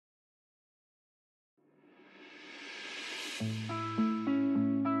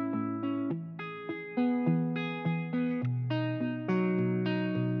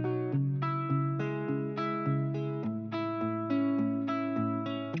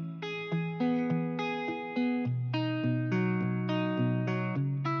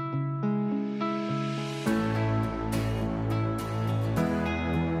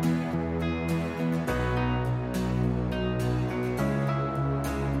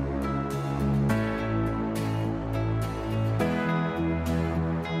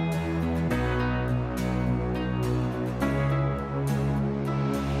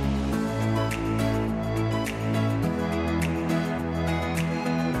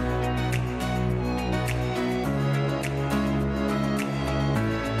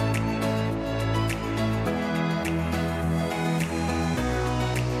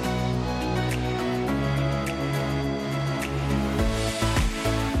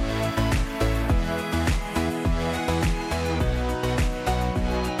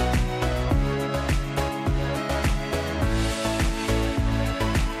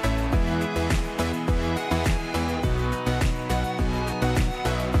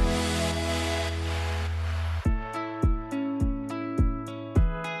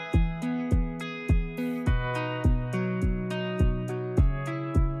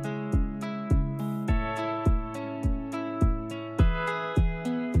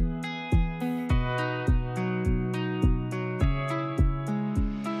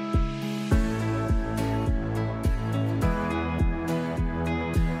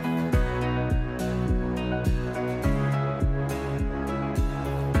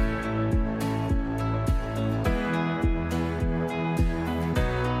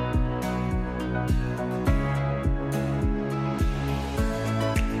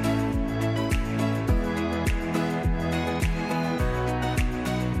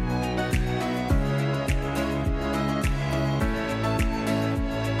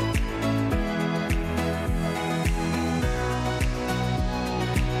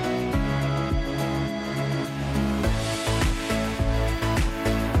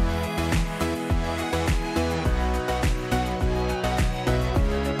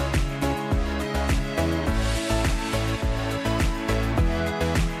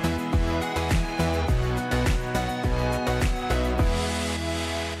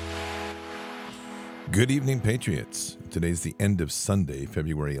Good evening, Patriots. Today's the end of Sunday,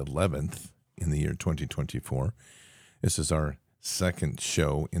 February 11th in the year 2024. This is our second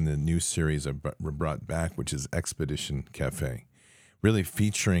show in the new series I brought back, which is Xpedition Cafe. Really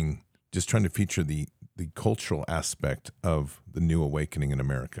featuring, just trying to feature the cultural aspect of the new awakening in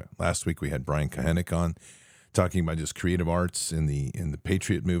America. Last week we had Brian Kohenik on, talking about just creative arts in the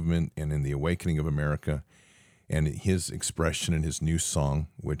Patriot movement and in the awakening of America, and his expression in his new song,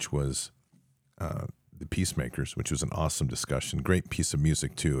 which was The Peacemakers, which was an awesome discussion. Great piece of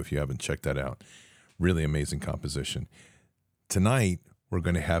music, too, if you haven't checked that out. Really amazing composition. Tonight, we're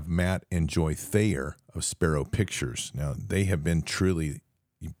going to have Matt and Joy Thayer of Sparrow Pictures. Now, they have been truly,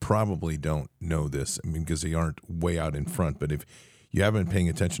 you probably don't know this, because they aren't way out in front, but if you haven't been paying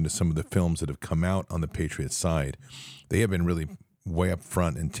attention to some of the films that have come out on the Patriot side, they have been really way up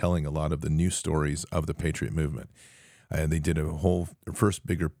front in telling a lot of the new stories of the Patriot movement. They did their first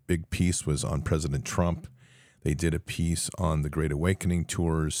big piece was on President Trump. They did a piece on the Great Awakening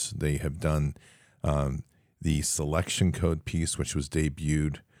tours. They have done the Selection Code piece, which was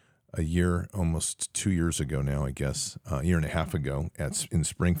debuted almost 2 years ago now, I guess, a year and a half ago in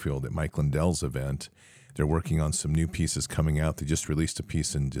Springfield at Mike Lindell's event. They're working on some new pieces coming out. They just released a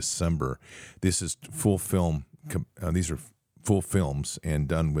piece in December. This is full film. These are full films and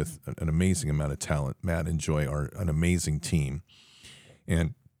done with an amazing amount of talent. Matt and Joy are an amazing team.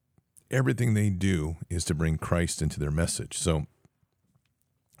 And everything they do is to bring Christ into their message. So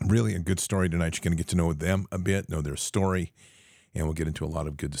really a good story tonight. You're going to get to know them a bit, know their story, and we'll get into a lot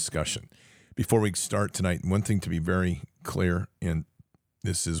of good discussion. Before we start tonight, one thing to be very clear, and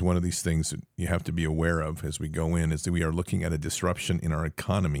this is one of these things that you have to be aware of as we go in, is that we are looking at a disruption in our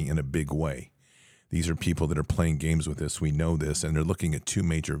economy in a big way. These are people that are playing games with us. We know this, and they're looking at two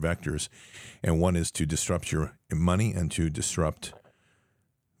major vectors, and one is to disrupt your money and to disrupt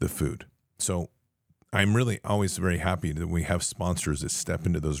the food. So I'm really always very happy that we have sponsors that step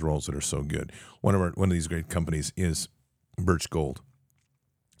into those roles that are so good. One of these great companies is Birch Gold,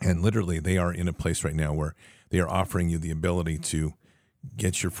 and literally they are in a place right now where they are offering you the ability to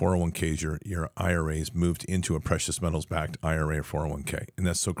get your 401ks, your IRAs moved into a precious metals-backed IRA or 401k, and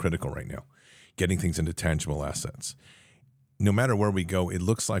that's so critical right now. Getting things into tangible assets. No matter where we go, it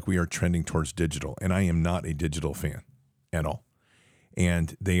looks like we are trending towards digital, and I am not a digital fan at all.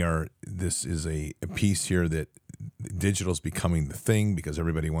 And this is a piece here that digital is becoming the thing because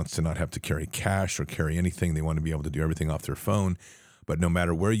everybody wants to not have to carry cash or carry anything. They want to be able to do everything off their phone. But no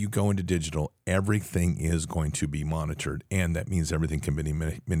matter where you go into digital, everything is going to be monitored, and that means everything can be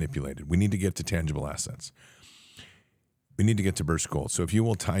manipulated. We need to get to tangible assets. We need to get to Birch Gold. So if you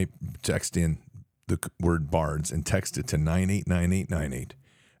will text in the word BARDS and text it to 989898,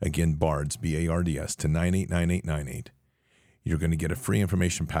 again, BARDS, B-A-R-D-S, to 989898, you're going to get a free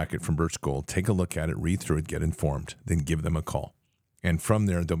information packet from Birch Gold. Take a look at it, read through it, get informed, then give them a call. And from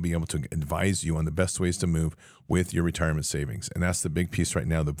there, they'll be able to advise you on the best ways to move with your retirement savings. And that's the big piece right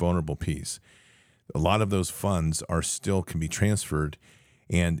now, the vulnerable piece. A lot of those funds can be transferred,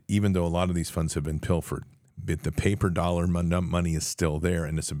 and even though a lot of these funds have been pilfered, but the paper dollar money is still there,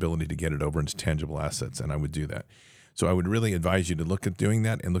 and its ability to get it over into tangible assets, and I would do that. So I would really advise you to look at doing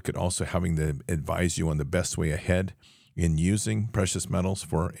that and look at also having to advise you on the best way ahead in using precious metals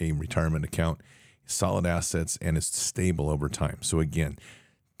for a retirement account, solid assets, and it's stable over time. So again,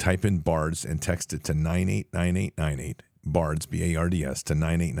 type in BARDS and text it to 989898, BARDS, B-A-R-D-S, to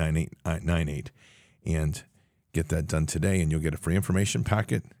 989898, and get that done today, and you'll get a free information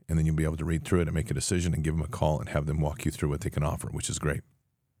packet, and then you'll be able to read through it and make a decision and give them a call and have them walk you through what they can offer, which is great.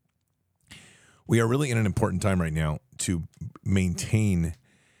 We are really in an important time right now to maintain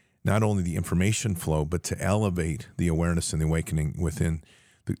not only the information flow, but to elevate the awareness and the awakening within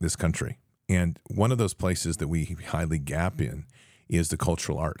this country. And one of those places that we highly gap in is the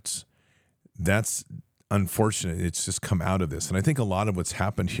cultural arts. That's unfortunate. It's just come out of this. And I think a lot of what's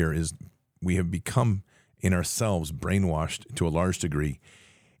happened here is we have become in ourselves brainwashed to a large degree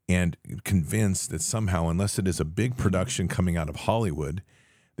and convinced that somehow, unless it is a big production coming out of Hollywood,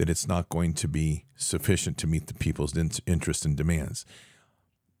 that it's not going to be sufficient to meet the people's interests and demands.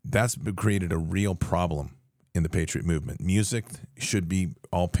 That's created a real problem in the Patriot movement. Music should be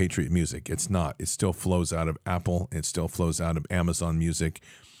all Patriot music. It's not. It still flows out of Apple. It still flows out of Amazon Music.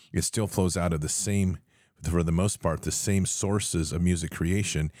 It still flows out of for the most part, the same sources of music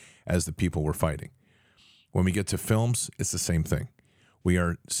creation as the people were fighting. When we get to films, it's the same thing. We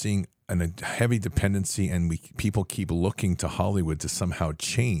are seeing a heavy dependency, and people keep looking to Hollywood to somehow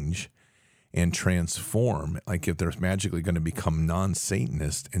change and transform, like if they're magically going to become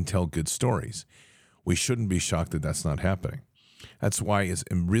non-Satanist and tell good stories. We shouldn't be shocked that that's not happening. That's why it's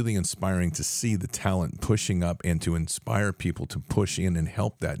really inspiring to see the talent pushing up and to inspire people to push in and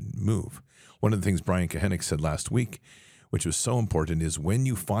help that move. One of the things Brian Kohenig said last week, which was so important, is when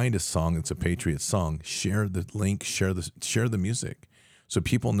you find a song that's a Patriot song, share the link, share the music, so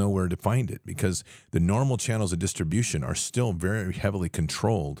people know where to find it, because the normal channels of distribution are still very heavily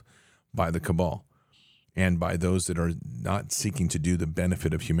controlled by the cabal and by those that are not seeking to do the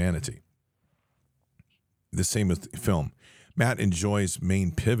benefit of humanity. The same with film. Matt and Joy's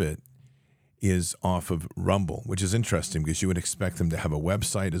main pivot is off of Rumble, which is interesting because you would expect them to have a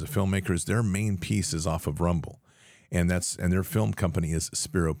website as a filmmaker. Their main piece is off of Rumble, and their film company is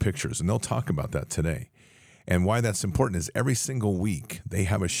Spiro Pictures, and they'll talk about that today. And why that's important is every single week they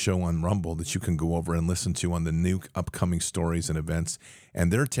have a show on Rumble that you can go over and listen to on the new upcoming stories and events.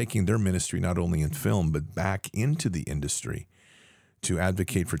 And they're taking their ministry not only in film, but back into the industry to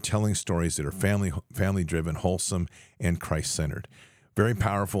advocate for telling stories that are family-driven, wholesome, and Christ-centered. Very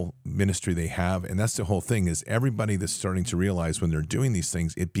powerful ministry they have. And that's the whole thing, is everybody that's starting to realize when they're doing these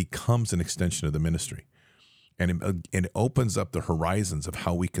things, it becomes an extension of the ministry. And it opens up the horizons of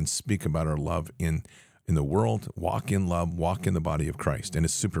how we can speak about our love in the world, walk in love, walk in the body of Christ. And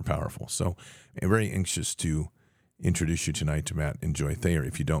it's super powerful. So I'm very anxious to introduce you tonight to Matt and Joy Thayer.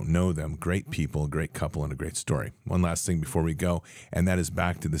 If you don't know them, great people, a great couple, and a great story. One last thing before we go, and that is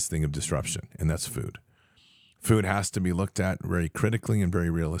back to this thing of disruption, and that's food. Food has to be looked at very critically and very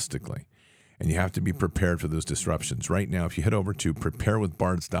realistically, and you have to be prepared for those disruptions. Right now, if you head over to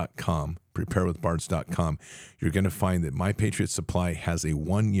preparewithbards.com, you're going to find that My Patriot Supply has a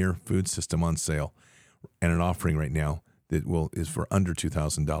 1-year food system on sale and an offering right now that is for under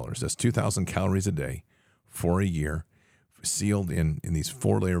 $2,000. That's 2,000 calories a day for a year, sealed in these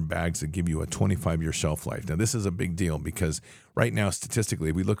 4-layer bags that give you a 25-year shelf life. Now, this is a big deal because right now, statistically,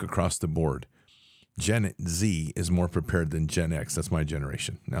 if we look across the board, Gen Z is more prepared than Gen X. That's my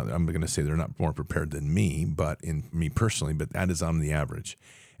generation. Now, I'm going to say they're not more prepared than me, but in me personally, but that is on the average.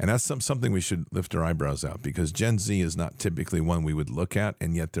 And that's something we should lift our eyebrows at, because Gen Z is not typically one we would look at,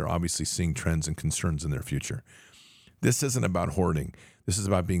 and yet they're obviously seeing trends and concerns in their future. This isn't about hoarding. This is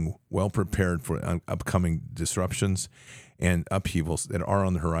about being well prepared for upcoming disruptions and upheavals that are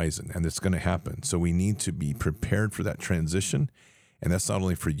on the horizon, and it's going to happen. So we need to be prepared for that transition, and that's not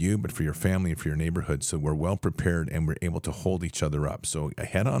only for you, but for your family and for your neighborhood, so we're well prepared and we're able to hold each other up. So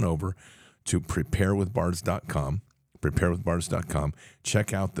head on over to preparewithbards.com. preparewithbards.com.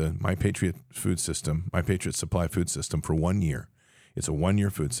 Check out the My Patriot food system, My Patriot Supply food system for 1 year. It's a 1-year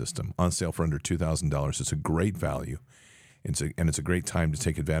food system on sale for under $2,000. It's a great value. It's a great time to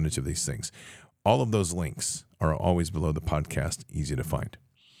take advantage of these things. All of those links are always below the podcast, easy to find.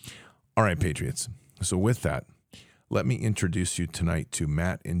 All right, Patriots. So with that, let me introduce you tonight to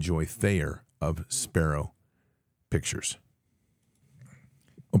Matt and Joy Thayer of Spiro Pictures.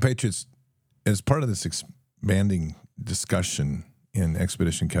 Well, Patriots, as part of this expanding discussion in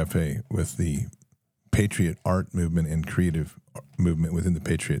Xpedition Cafe with the Patriot art movement and creative movement within the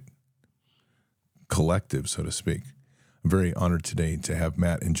Patriot collective, so to speak, I'm very honored today to have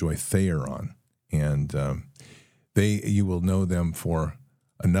Matt and Joy Thayer on. And you will know them for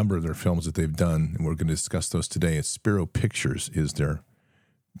a number of their films that they've done, and we're going to discuss those today. Spiro Pictures is their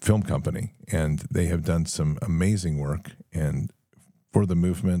film company, and they have done some amazing work and for the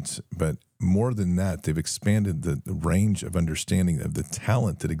movement, but more than that, they've expanded the range of understanding of the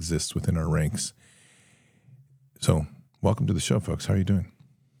talent that exists within our ranks. So welcome to the show, folks. How are you doing?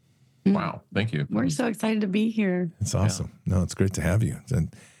 Wow. Thank you. We're so excited to be here. It's awesome. Yeah. No, it's great to have you.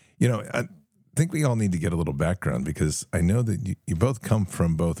 And, I think we all need to get a little background, because I know that you both come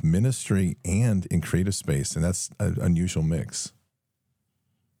from both ministry and in creative space, and that's an unusual mix.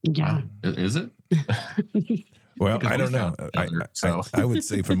 Yeah. Is it? Well, I don't know. I would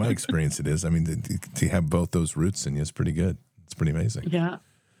say from my experience it is. I mean, to have both those roots in you is pretty good. It's pretty amazing. Yeah.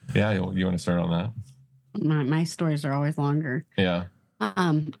 Yeah. You want to start on that? My stories are always longer. Yeah.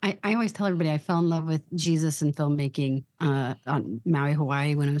 I always tell everybody I fell in love with Jesus and filmmaking on Maui,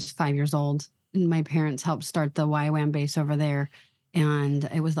 Hawaii when I was 5 years old. And my parents helped start the YWAM base over there. And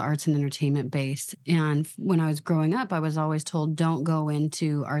it was the arts and entertainment base. And when I was growing up, I was always told, don't go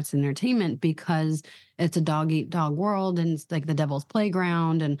into arts and entertainment because it's a dog-eat-dog world, and it's like the devil's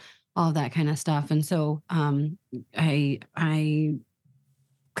playground and all that kind of stuff. And so I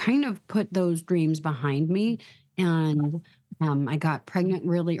kind of put those dreams behind me. And I got pregnant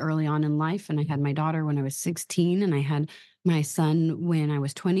really early on in life, and I had my daughter when I was 16, and I had my son when I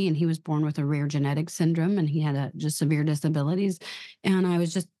was 20, and he was born with a rare genetic syndrome, and he had just severe disabilities. And I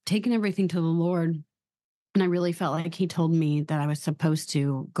was just taking everything to the Lord And I really felt like he told me that I was supposed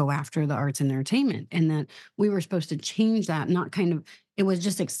to go after the arts and entertainment, and that we were supposed to change that, not kind of, it was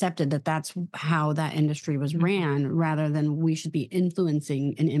just accepted that that's how that industry was ran, rather than we should be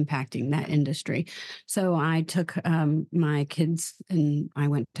influencing and impacting that industry. So I took my kids and I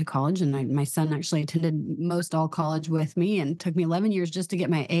went to college, and my son actually attended most all college with me, and took me 11 years just to get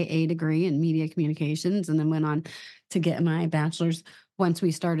my AA degree in media communications, and then went on to get my bachelor's once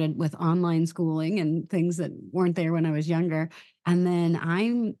we started with online schooling and things that weren't there when I was younger. And then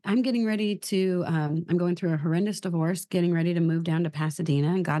I'm getting ready to I'm going through a horrendous divorce, getting ready to move down to Pasadena,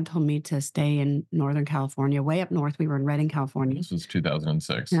 and God told me to stay in Northern California, way up north. We were in Redding, California. This was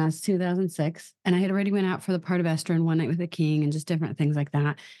 2006. Yeah, it's 2006, and I had already went out for the part of Esther and One Night with the King and just different things like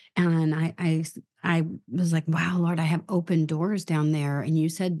that. And I was like, wow, Lord, I have open doors down there, and you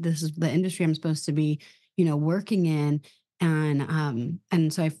said this is the industry I'm supposed to be, working in.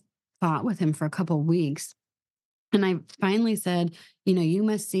 And so I fought with him for a couple of weeks, and I finally said, you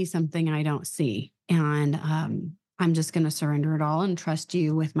must see something I don't see, and I'm just going to surrender it all and trust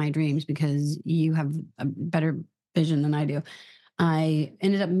you with my dreams, because you have a better vision than I do. I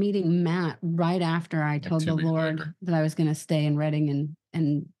ended up meeting Matt right after I told the Lord that I was going to stay in Redding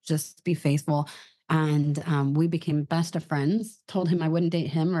and just be faithful. And we became best of friends. Told him I wouldn't date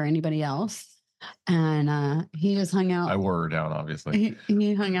him or anybody else. And he just hung out. I wore her down, obviously.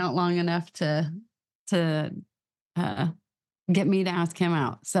 He hung out long enough to get me to ask him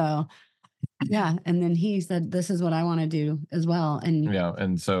out. So yeah, and then he said, "This is what I want to do as well." And yeah,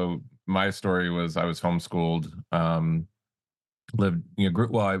 and so my story was I was homeschooled. Lived,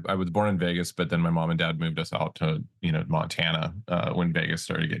 I was born in Vegas, but then my mom and dad moved us out to Montana when Vegas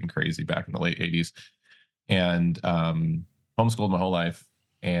started getting crazy back in the late 80s, and homeschooled my whole life.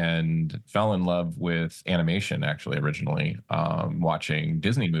 And fell in love with animation, actually, originally, watching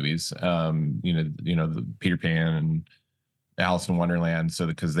Disney movies, the Peter Pan and Alice in Wonderland. So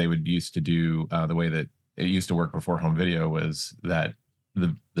because they would used to do the way that it used to work before home video was that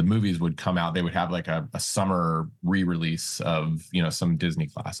the movies would come out. They would have like a summer re-release of, some Disney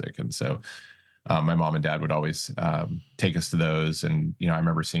classic. And so my mom and dad would always take us to those. And, I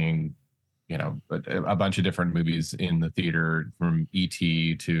remember seeing a bunch of different movies in the theater, from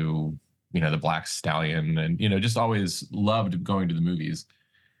E.T. to, the Black Stallion, and, just always loved going to the movies.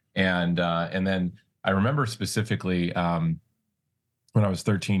 And then I remember specifically when I was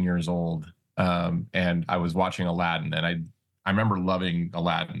 13 years old, and I was watching Aladdin, and I remember loving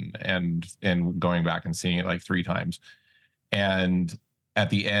Aladdin and going back and seeing it like 3 times. And at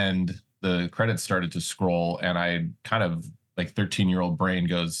the end, the credits started to scroll, and I kind of, like, 13-year-old brain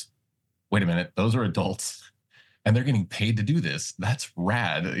goes, wait a minute, those are adults and they're getting paid to do this. That's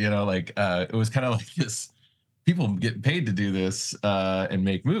rad. It was kind of like this, people get paid to do this and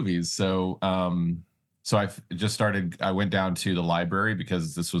make movies. So I just started, I went down to the library,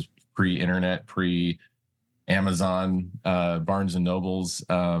 because this was pre-internet, pre-Amazon, Barnes and Nobles,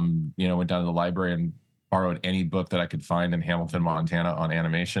 went down to the library and borrowed any book that I could find in Hamilton, Montana on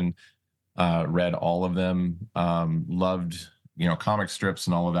animation, read all of them, loved comic strips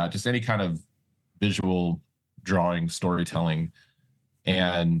and all of that, just any kind of visual drawing, storytelling.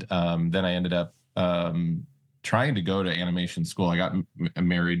 And then I ended up trying to go to animation school. I got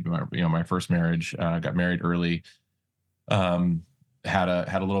married, my first marriage, got married early, had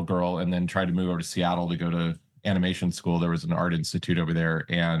a little girl, and then tried to move over to Seattle to go to animation school. There was an art institute over there,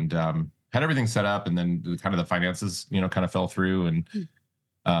 and had everything set up. And then kind of the finances, kind of fell through, and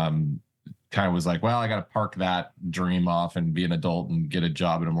kind of was like, well, I got to park that dream off and be an adult and get a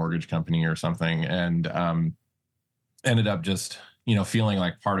job at a mortgage company or something. And ended up just, feeling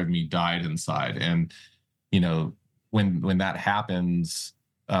like part of me died inside. And, when that happens,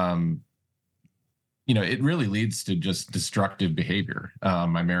 it really leads to just destructive behavior.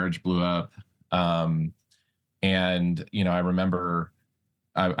 My marriage blew up. And, I remember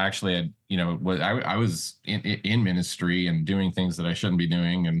I actually had, I was in ministry and doing things that I shouldn't be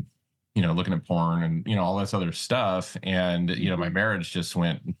doing, and looking at porn and, all this other stuff. And, my marriage just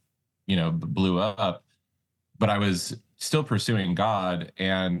went, blew up, but I was still pursuing God.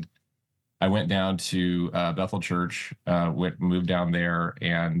 And I went down to Bethel Church, moved down there,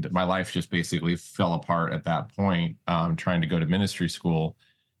 and my life just basically fell apart at that point, trying to go to ministry school.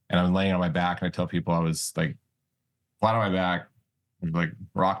 And I'm laying on my back, and I tell people I was like flat on my back, like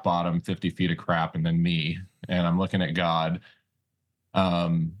rock bottom, 50 feet of crap, and then me. And I'm looking at God,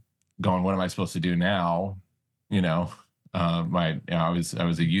 going, what am I supposed to do now? I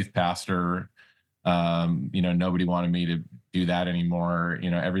was a youth pastor. Nobody wanted me to do that anymore.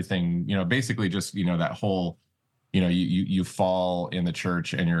 Everything, basically just, that whole, you fall in the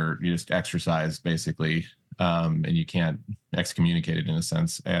church and you're just exercised basically and you can't excommunicate it in a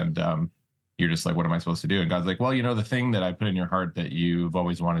sense. And you're just like, what am I supposed to do? And God's like, well, the thing that I put in your heart that you've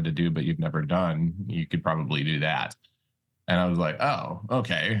always wanted to do, but you've never done, you could probably do that. And I was like, oh,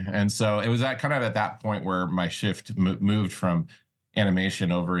 okay. And so it was at that point where my shift moved from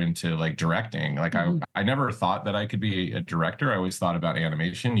animation over into like directing. Like I never thought that I could be a director. I always thought about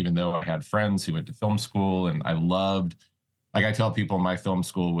animation, even though I had friends who went to film school, and I loved, like I tell people, my film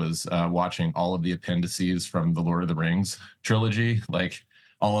school was watching all of the appendices from the Lord of the Rings trilogy, like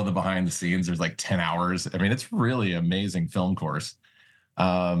all of the behind the scenes. There's like 10 hours. I mean, it's really amazing film course.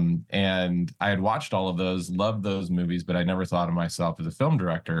 And I had watched all of those, loved those movies, but I never thought of myself as a film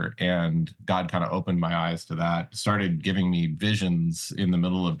director. And God kind of opened my eyes to that, started giving me visions in the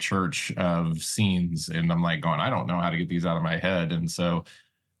middle of church of scenes. And I'm like going, I don't know how to get these out of my head. And so,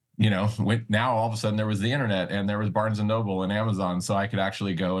 now all of a sudden there was the internet and there was Barnes and Noble and Amazon. So I could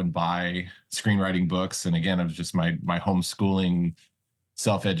actually go and buy screenwriting books. And again, it was just my homeschooling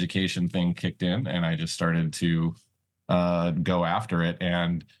self-education thing kicked in, and I just started to go after it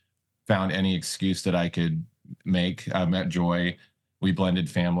and found any excuse that I could make. I met Joy. We blended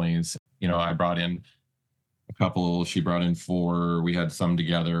families. I brought in a couple, she brought in 4, we had some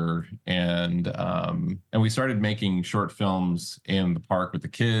together, and we started making short films in the park with the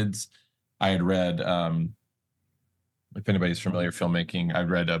kids. I had read, if anybody's familiar with filmmaking, I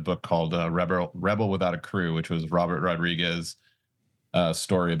read a book called Rebel Without a Crew, which was Robert Rodriguez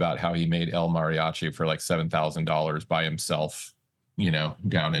story about how he made El Mariachi for like $7,000 by himself,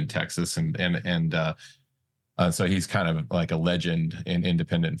 down in Texas. So he's kind of like a legend in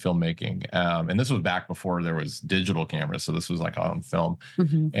independent filmmaking. And this was back before there was digital cameras. So this was like on film.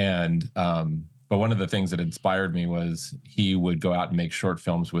 And, but one of the things that inspired me was he would go out and make short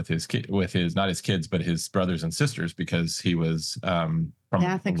films with his not his kids, but his brothers and sisters, because he was from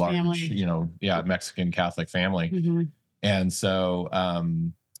Catholic a large, family. Mexican Catholic family. And so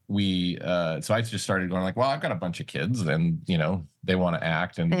so I just started going like, well, I've got a bunch of kids, and they want to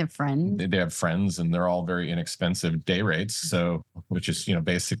act, and they have friends. They have friends, and they're all very inexpensive day rates. So, which is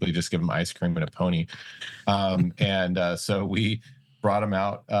basically just give them ice cream and a pony. So we brought them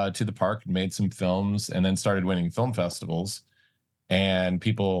out to the park and made some films, and then started winning film festivals. And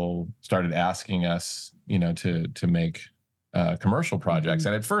people started asking us, to make commercial projects.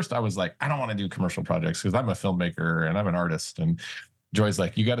 And at first I was like, I don't want to do commercial projects because I'm a filmmaker and I'm an artist. And Joy's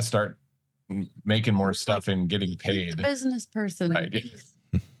like, you got to start making more stuff and getting paid. Business person. Right.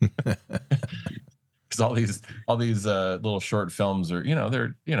 Because all these little short films are,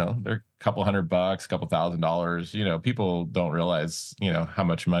 they're a couple $100, couple $1,000. People don't realize, how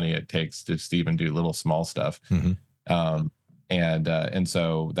much money it takes to just even do little small stuff. And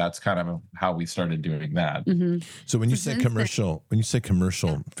so that's kind of how we started doing that. So when you say commercial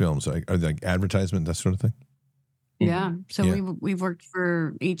films, are they like advertisement, that sort of thing? Yeah. So we've worked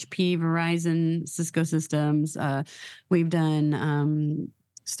for HP, Verizon, Cisco Systems. We've done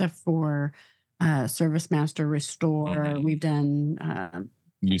stuff for ServiceMaster, Restore. We've done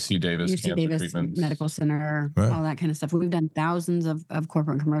UC Davis Medical Center, all that kind of stuff. We've done thousands of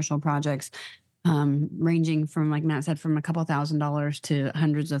corporate commercial projects. Ranging from, like Matt said, from a couple $1,000s to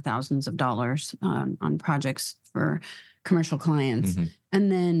hundreds of thousands of dollars on projects for commercial clients. And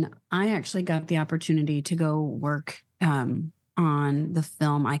then I actually got the opportunity to go work on the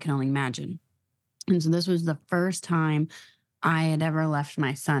film I Can Only Imagine. And so this was the first time I had ever left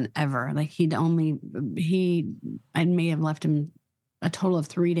my son ever. Like I may have left him a total of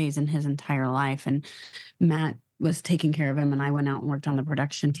 3 days in his entire life. And Matt was taking care of him, and I went out and worked on the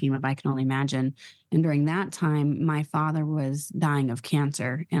production team of I Can Only Imagine. And during that time, my father was dying of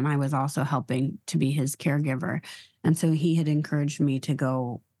cancer, and I was also helping to be his caregiver. And so he had encouraged me to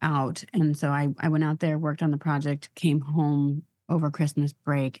go out. And so I went out there, worked on the project, came home over Christmas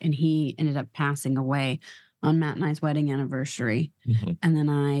break, and he ended up passing away on Matt and I's wedding anniversary. And then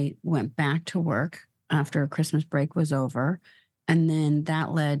I went back to work after Christmas break was over. And then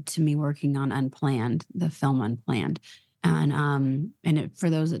that led to me working on Unplanned, the film Unplanned. And for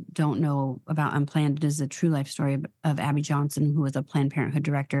those that don't know about Unplanned, it is a true life story of Abby Johnson, who was a Planned Parenthood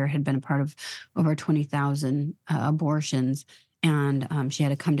director, had been a part of over 20,000 abortions. And she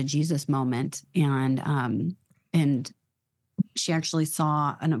had a come to Jesus moment. And she actually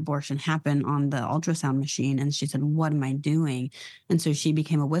saw an abortion happen on the ultrasound machine. And she said, what am I doing? And so she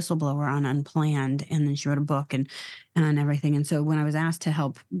became a whistleblower on Unplanned. And then she wrote a book and everything. And so when I was asked to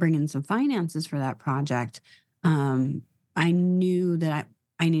help bring in some finances for that project, I knew that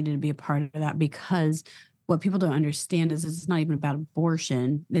I needed to be a part of that, because what people don't understand is it's not even about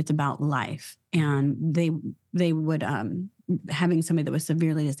abortion. It's about life. And they would having somebody that was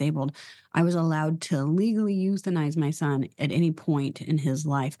severely disabled, I was allowed to legally euthanize my son at any point in his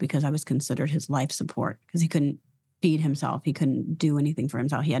life because I was considered his life support because he couldn't feed himself. He couldn't do anything for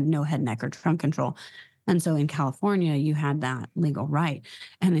himself. He had no head, neck, or trunk control. And so in California, you had that legal right.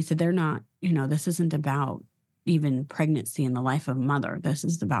 And they said, they're not, this isn't about even pregnancy in the life of a mother. This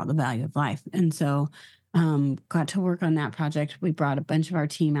is about the value of life. And so got to work on that project. We brought a bunch of our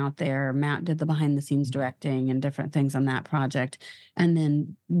team out there. Matt did the behind the scenes directing and different things on that project. And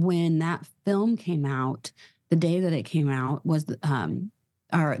then when that film came out, the day that it came out was the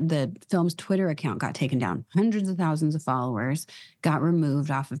film's Twitter account got taken down. Hundreds of thousands of followers got removed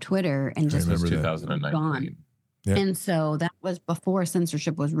off of Twitter and just was 2019. Gone. Yeah. And so that was before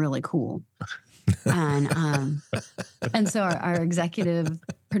censorship was really cool. And so our executive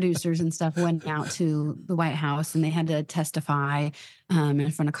producers and stuff went out to the White House and they had to testify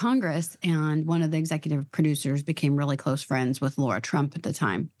in front of Congress. And one of the executive producers became really close friends with Laura Trump at the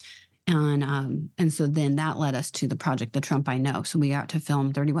time. And so then that led us to the project, The Trump I Know. So we got to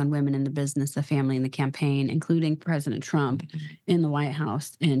film 31 women in the business, the family, and the campaign, including President Trump in the White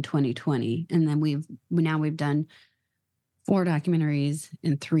House in 2020. And then we've done 4 documentaries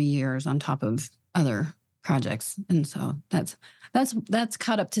in 3 years on top of other projects. And so that's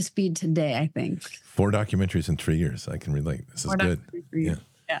caught up to speed today, I think. 4 documentaries in 3 years. I can relate. This is good. Yeah.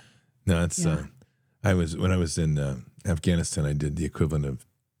 No, it's when I was in Afghanistan, I did the equivalent of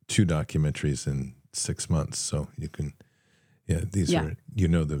 2 documentaries in 6 months. So you can, these are,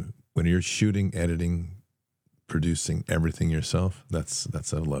 when you're shooting, editing, producing everything yourself, that's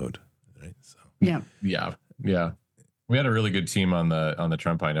a load, right? So yeah. We had a really good team on the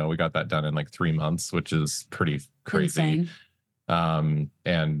Trump I Know. We got that done in like 3 months, which is pretty crazy. Insane.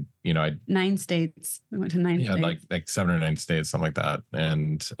 And 9 states. We went to 9 states. like 7 or 9 states, something like that.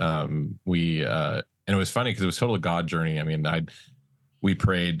 And and it was funny because it was total God journey. I mean, we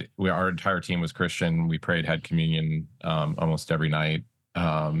prayed. Our entire team was Christian. We prayed, had communion almost every night,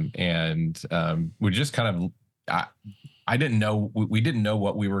 and we just kind of. I didn't know. We didn't know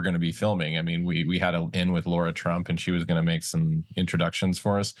what we were going to be filming. I mean, we had an in with Laura Trump, and she was going to make some introductions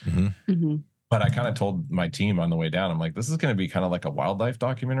for us. Mm-hmm. Mm-hmm. But I kind of told my team on the way down, I'm like, this is going to be kind of like a wildlife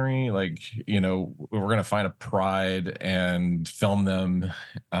documentary. Like, we're going to find a pride and film them.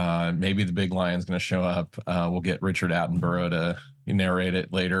 Maybe the big lion's going to show up. We'll get Richard Attenborough to narrate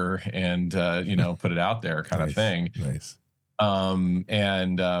it later and, put it out there kind of thing. Nice. And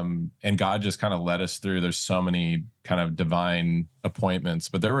God just kind of led us through. There's so many kind of divine appointments,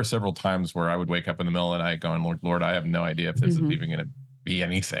 but there were several times where I would wake up in the middle of the night going, Lord, I have no idea if this is even going to be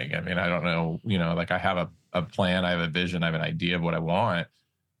anything. I mean, I don't know, like I have a plan, I have a vision, I have an idea of what I want,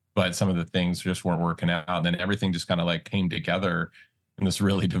 but some of the things just weren't working out. And then everything just kind of like came together in this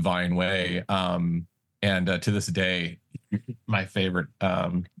really divine way. And to this day, my favorite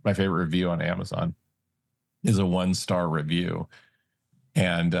review on Amazon is a 1-star review.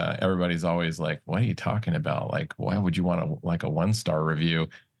 And everybody's always like, what are you talking about? Like, why would you want a 1-star review?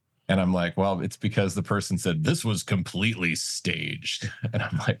 And I'm like, well, it's because the person said this was completely staged. And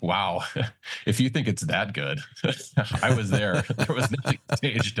I'm like, wow, if you think it's that good, I was there. There was nothing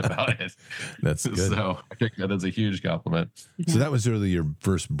staged about it. That's good. So I think that is a huge compliment. So that was really your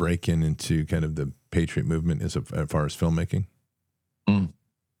first break-in into kind of the Patriot movement as far as filmmaking?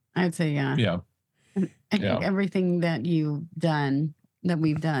 I'd say, yeah. Yeah. I think everything that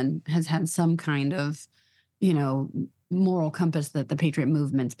we've done has had some kind of, moral compass that the Patriot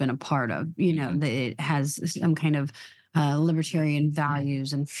movement's been a part of, that it has some kind of libertarian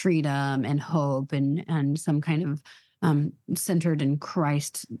values and freedom and hope and some kind of centered in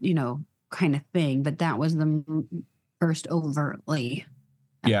Christ, kind of thing. But that was the first overtly.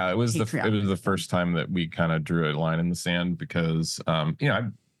 Yeah, it was the first time that we kind of drew a line in the sand because,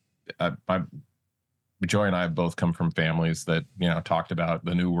 Joy and I both come from families that, talked about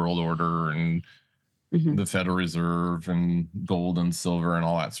the New World Order and the Federal Reserve and gold and silver and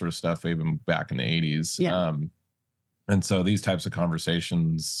all that sort of stuff, even back in the 80s. Yeah. And so these types of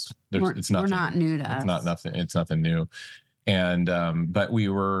conversations, it's nothing. We're not new to us. It's nothing new. And, but we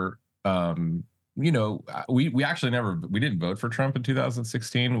were, we actually we didn't vote for Trump in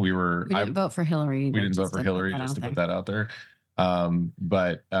 2016. We didn't vote for Hillary. We didn't vote for Hillary, just to put that out there.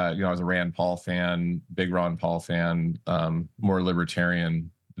 But I was a Rand Paul fan, big Ron Paul fan, more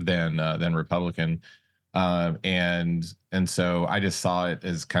libertarian than Republican. And so I just saw it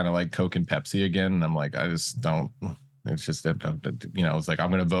as kind of like Coke and Pepsi again. And I'm like, I just don't, it's just, it's like, I'm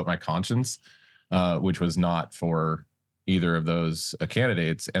going to vote my conscience, which was not for either of those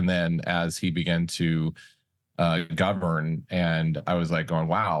candidates. And then as he began to govern, and I was like going,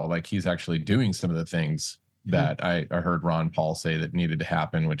 wow, like he's actually doing some of the things that I heard Ron Paul say that needed to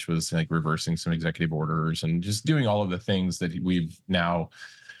happen, which was like reversing some executive orders and just doing all of the things that we've now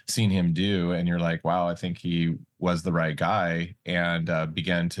seen him do. And you're like, wow, I think he was the right guy, and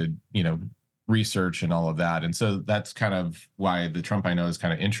began to, research and all of that. And so that's kind of why the Trump I Know is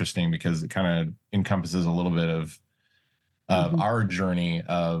kind of interesting, because it kind of encompasses a little bit of our journey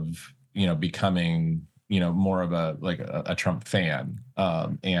of, becoming, more of a Trump fan,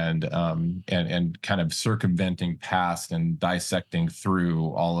 and kind of circumventing past and dissecting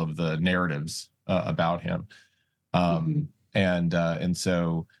through all of the narratives about him. And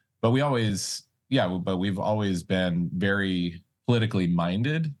so, but we've always been very politically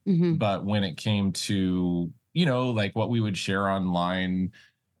minded. But when it came to, like what we would share online,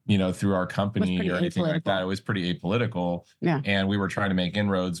 through our company or anything like that, it was pretty apolitical. Yeah. And we were trying to make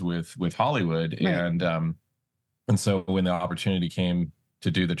inroads with Hollywood. Right. And so when the opportunity came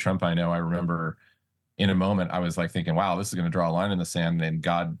to do the Trump I Know, I remember in a moment, I was like thinking, wow, this is going to draw a line in the sand, and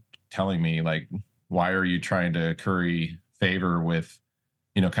God telling me, like, why are you trying to curry favor with,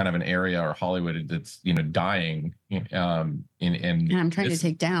 kind of an area or Hollywood that's, dying, and I'm trying to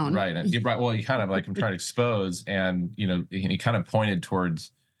take down. Right. Right. Well, you kind of like, I'm trying to expose, and, he kind of pointed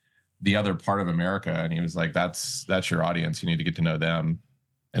towards the other part of America. And he was like, that's your audience. You need to get to know them.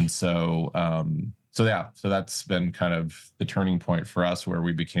 And so, so that's been kind of the turning point for us, where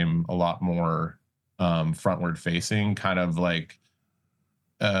we became a lot more frontward facing, kind of like,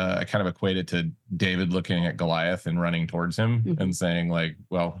 I kind of equate it to David looking at Goliath and running towards him and saying, like,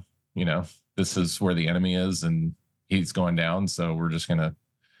 well, this is where the enemy is and he's going down. So we're just going to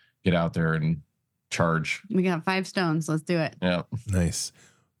get out there and charge. We got 5 stones. Let's do it. Yeah. Nice.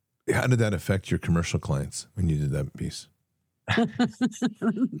 How did that affect your commercial clients when you did that piece?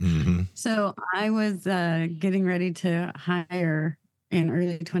 So I was getting ready to hire in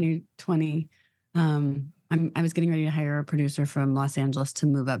early 2020. I was getting ready to hire a producer from Los Angeles to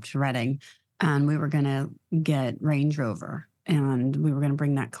move up to Redding, and we were going to get Range Rover, and we were going to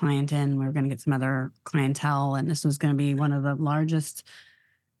bring that client in. We were going to get some other clientele, and this was going to be one of the largest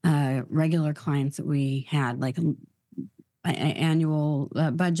regular clients that we had, like annual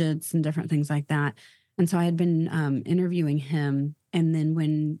budgets and different things like that. And so I had been interviewing him, and then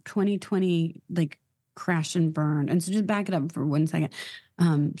when 2020 like crashed and burned, and so just back it up for 1 second.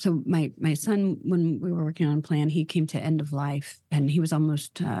 So my son, when we were working on a plan, he came to end of life, and he was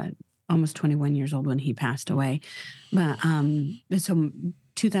almost 21 years old when he passed away. But so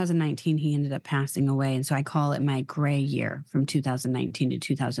 2019, he ended up passing away. And so I call it my gray year from 2019 to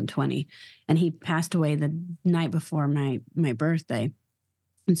 2020. And he passed away the night before my birthday.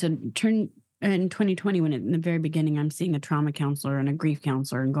 And so in 2020, when in the very beginning, I'm seeing a trauma counselor and a grief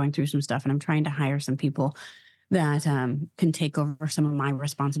counselor and going through some stuff, and I'm trying to hire some people that can take over some of my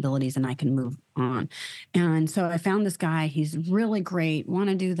responsibilities, and I can move on. And so I found this guy. He's really great. Want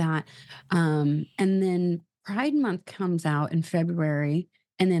to do that. And then Pride Month comes out in February,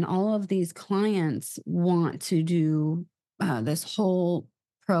 and then all of these clients want to do this whole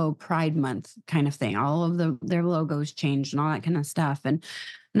pro Pride Month kind of thing. All of their logos changed and all that kind of stuff. And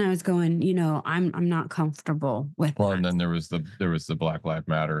I was going, I'm not comfortable with that. And then there was the Black Lives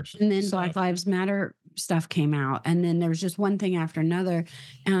Matter. And then Black Lives Matter stuff came out. And then there was just one thing after another.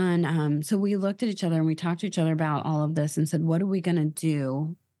 And so we looked at each other and we talked to each other about all of this and said, what are we going to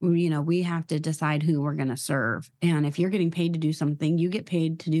do? We have to decide who we're going to serve. And if you're getting paid to do something, you get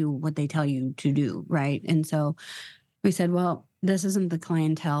paid to do what they tell you to do. Right. And so we said, well, this isn't the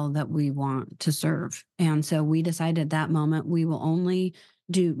clientele that we want to serve. And so we decided at that moment, we'll only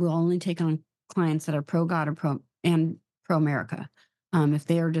take on clients that are pro-God or pro-America. If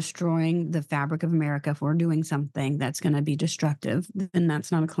they are destroying the fabric of America, if we're doing something that's going to be destructive, then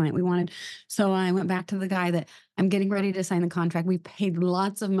that's not a client we wanted. So I went back to the guy that I'm getting ready to sign the contract. We paid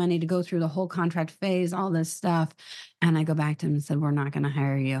lots of money to go through the whole contract phase, all this stuff. And I go back to him and said, we're not going to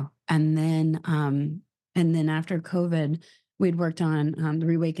hire you. And then after COVID, we'd worked on the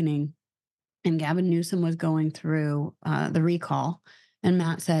Reawakening, and Gavin Newsom was going through the recall. And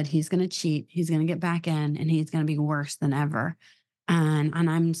Matt said, he's going to cheat. He's going to get back in, and he's going to be worse than ever. And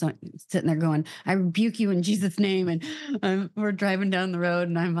I'm sitting there going, I rebuke you in Jesus' name. And we're driving down the road,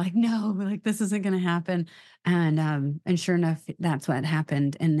 and I'm like, no, like this isn't going to happen. And sure enough, that's what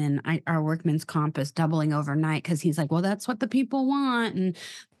happened. And then our workman's comp is doubling overnight, because he's like, well, that's what the people want, and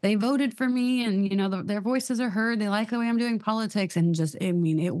they voted for me, and their voices are heard. They like the way I'm doing politics, and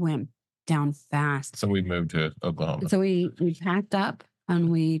it went down fast. So we moved to Oklahoma. So we packed up. and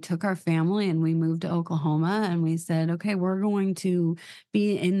we took our family and we moved to Oklahoma, and we said, okay, we're going to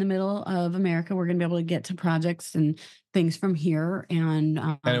be in the middle of America. We're going to be able to get to projects and things from here. And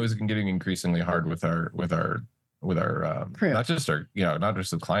it was getting increasingly hard with our crew. not just our, not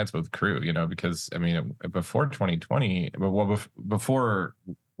just the clients, but with crew, because I mean, before 2020, before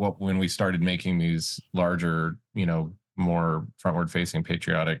when we started making these larger, more frontward facing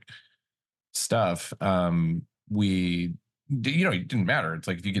patriotic stuff, it didn't matter. It's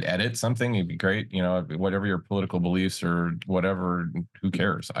like, if you could edit something, it'd be great. Whatever your political beliefs or whatever, who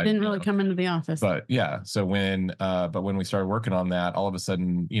cares? I didn't really come into the office. But yeah, so when we started working on that, all of a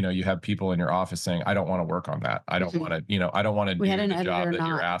sudden, you have people in your office saying, I don't want to work on that. I don't want to, I don't want to do the job that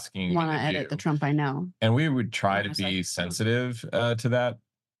you're asking. Want to edit the Trump I Know. And we would try to be sensitive to that.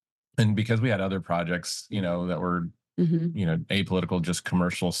 And because we had other projects, that were, apolitical, just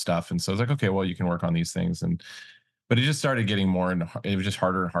commercial stuff. And so it's like, okay, well, you can work on these things. But it just started getting it was just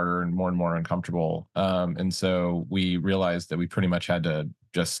harder and harder and more uncomfortable. And so we realized that we pretty much had to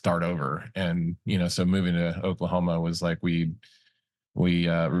just start over. And, so moving to Oklahoma was like, we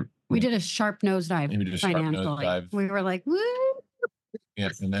did a sharp nosedive. We did a sharp nosedive. We were like, woo. Yeah,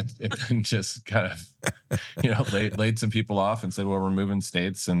 and then just kind of, laid some people off and said, well, we're moving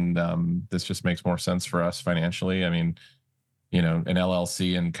states, and this just makes more sense for us financially. I mean, an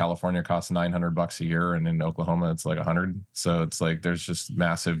LLC in California costs $900 a year, and in Oklahoma it's like $100. So it's like there's just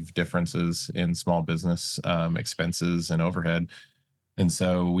massive differences in small business expenses and overhead. And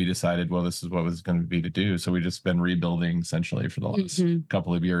so we decided, well, this is what was going to be to do. So we've just been rebuilding essentially for the last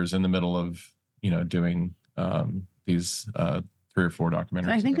couple of years in the middle of, doing these 3 or 4 documentaries.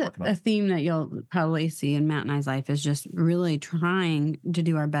 I think a theme that you'll probably see in Matt and I's life is just really trying to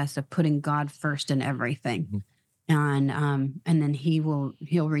do our best of putting God first in everything. And then he'll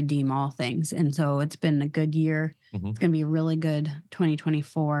redeem all things. And so it's been a good year. It's going to be a really good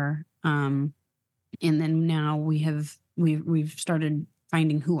 2024. And then now we've started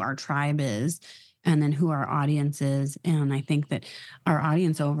finding who our tribe is, and then who our audience is. And I think that our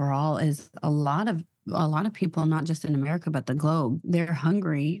audience overall is a lot of people, not just in America, but the globe. They're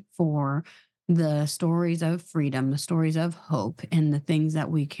hungry for the stories of freedom, the stories of hope, and the things that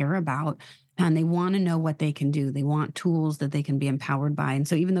we care about. And they want to know what they can do. They want tools that they can be empowered by. And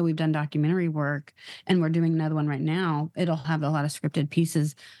so even though we've done documentary work, and we're doing another one right now, it'll have a lot of scripted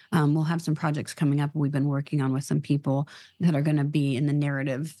pieces. We'll have some projects coming up we've been working on with some people that are going to be in the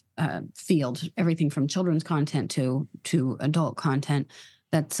narrative field, everything from children's content to adult content.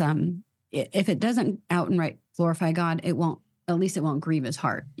 That's if it doesn't outright glorify God, at least it won't grieve his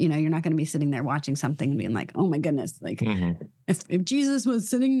heart. You're not going to be sitting there watching something and being like, oh my goodness, like if Jesus was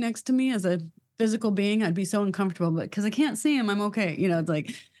sitting next to me as a physical being, I'd be so uncomfortable, but because I can't see him, I'm okay. It's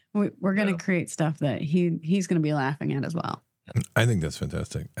like we're going to create stuff that he's going to be laughing at as well. I think that's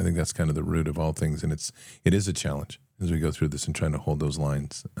fantastic. I think that's kind of the root of all things. And it is a challenge as we go through this and trying to hold those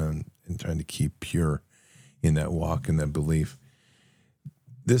lines and trying to keep pure in that walk and that belief.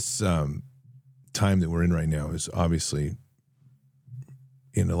 This time that we're in right now is obviously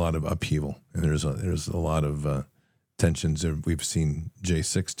in a lot of upheaval, and there's a lot of tensions. We've seen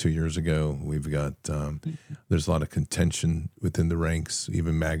J6 2 years ago. We've got there's a lot of contention within the ranks.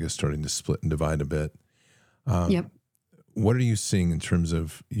 Even MAGA is starting to split and divide a bit. Yep. What are you seeing in terms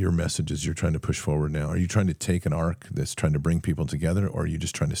of your messages you're trying to push forward now? Are you trying to take an arc that's trying to bring people together, or are you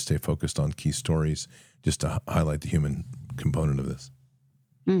just trying to stay focused on key stories just to highlight the human component of this?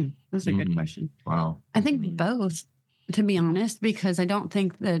 That's a good question. Wow. I think both, to be honest, because I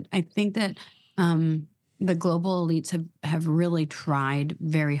think that the global elites have really tried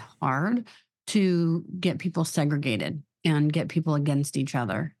very hard to get people segregated and get people against each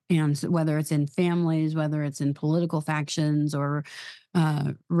other. And so whether it's in families, whether it's in political factions or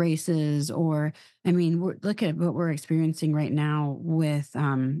races, or, look at what we're experiencing right now with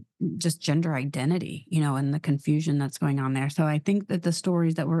just gender identity, and the confusion that's going on there. So I think that the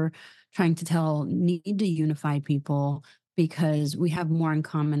stories that we're trying to tell need to unify people, because we have more in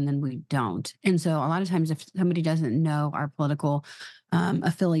common than we don't. And so a lot of times if somebody doesn't know our political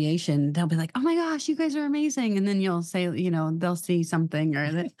affiliation, they'll be like, oh my gosh, you guys are amazing. And then you'll say, they'll see something,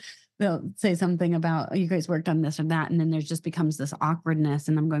 or they'll say something about, you guys worked on this or that. And then there just becomes this awkwardness.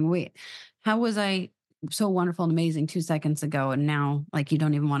 And I'm going, wait, how was I so wonderful and amazing 2 seconds ago? And now like, you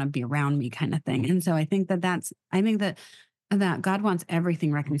don't even want to be around me, kind of thing. And so I think that God wants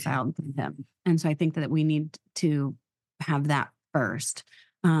everything reconciled to him. And so I think that we need to have that first.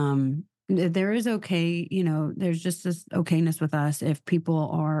 There is there's just this okayness with us if people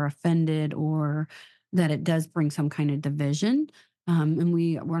are offended, or that it does bring some kind of division. And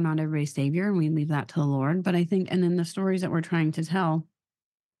we're not everybody's savior, and we leave that to the Lord. But I think, and then the stories that we're trying to tell,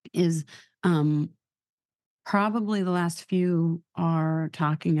 is um, probably the last few are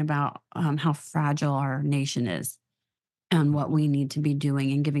talking about how fragile our nation is and what we need to be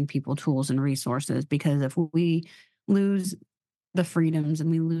doing and giving people tools and resources. Because if we lose the freedoms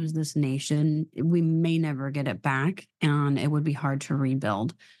and we lose this nation, we may never get it back, and it would be hard to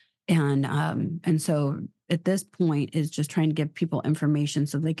rebuild. And so at this point is just trying to give people information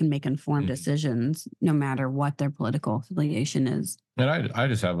so they can make informed decisions, no matter what their political affiliation is. And I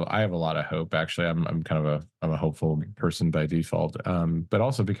just have a lot of hope. Actually, I'm kind of I'm a hopeful person by default, but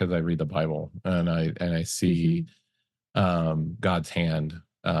also because I read the Bible and I see God's hand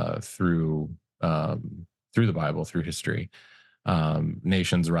through the Bible, through history.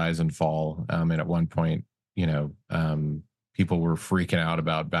 Nations rise and fall, and at one point, people were freaking out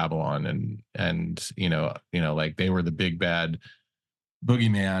about Babylon, and like they were the big bad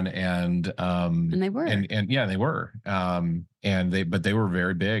boogeyman, And they were. and yeah, they were, but they were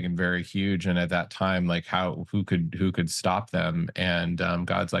very big and very huge, and at that time, like who could stop them? And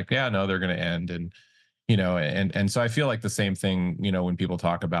God's like, yeah, no, they're going to end. And and so I feel like the same thing, when people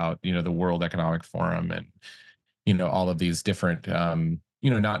talk about the World Economic Forum and all of these different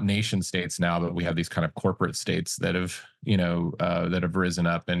not nation states now, but we have these kind of corporate states that have that have risen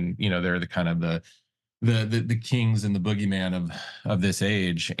up, and they're the kind of the kings and the boogeyman of this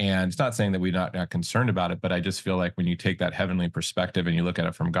age. And it's not saying that we're not concerned about it, but I just feel like when you take that heavenly perspective and you look at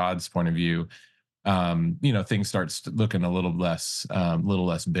it from God's point of view, things start looking a little less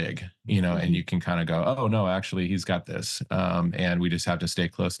big, and you can kind of go, oh no, actually he's got this. And we just have to stay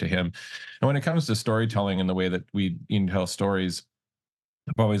close to him. And when it comes to storytelling and the way that we tell stories,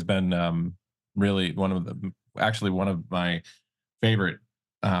 I've always been really one of my favorite,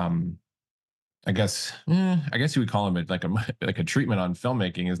 I guess you would call him like a treatment on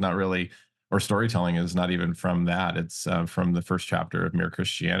filmmaking is not really, or storytelling is not even from that. It's from the first chapter of Mere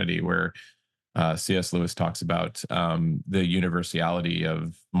Christianity, where C.S. Lewis talks about the universality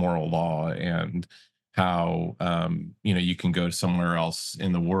of moral law, and how you can go somewhere else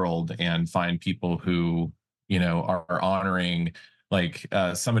in the world and find people who are honoring, like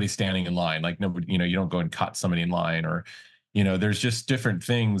somebody standing in line. Like nobody, you don't go and cut somebody in line, or there's just different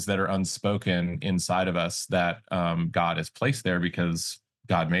things that are unspoken inside of us that God has placed there because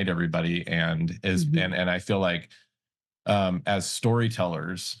God made everybody, and is and I feel like as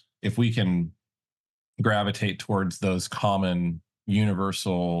storytellers, if we can gravitate towards those common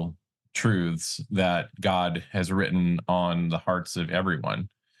universal truths that God has written on the hearts of everyone,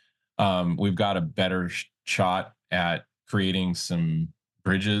 we've got a better shot at creating some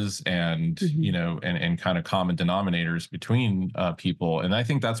bridges and and kind of common denominators between people. And I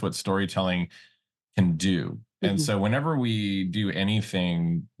think that's what storytelling can do. And so whenever we do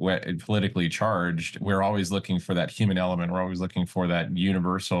anything politically charged, we're always looking for that human element. We're always looking for that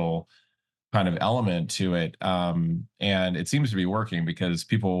universal kind of element to it. And it seems to be working because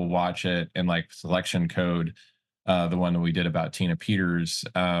people watch it, and like Selection Code, the one that we did about Tina Peters,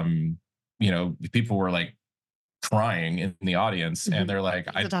 people were like crying in the audience, and they're like,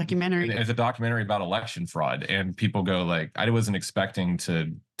 it's a documentary. It's a documentary about election fraud. And people go like, I wasn't expecting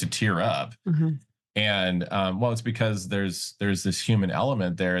to tear up. And well, it's because there's this human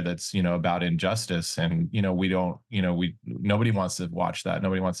element there that's about injustice, and nobody wants to watch that,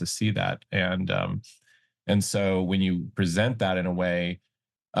 nobody wants to see that. And so when you present that in a way,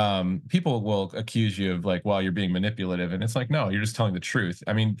 people will accuse you of like, well, you're being manipulative, and it's like, no, you're just telling the truth.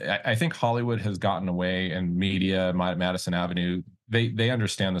 I mean, I think Hollywood has gotten away, and media, Madison Avenue, they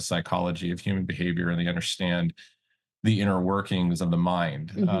understand the psychology of human behavior, and they understand the inner workings of the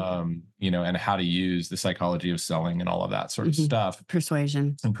mind, and how to use the psychology of selling and all of that sort of stuff.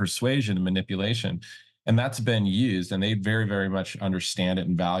 Persuasion and manipulation. And that's been used, and they very, very much understand it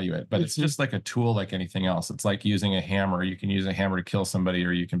and value it. But it's just like a tool like anything else. It's like using a hammer. You can use a hammer to kill somebody,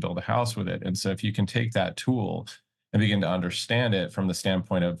 or you can build a house with it. And so if you can take that tool and begin to understand it from the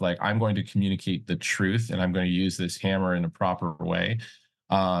standpoint of like, I'm going to communicate the truth, and I'm going to use this hammer in a proper way,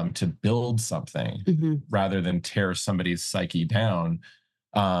 to build something rather than tear somebody's psyche down.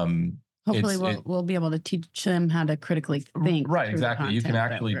 Hopefully we'll be able to teach them how to critically think. Right, exactly. You can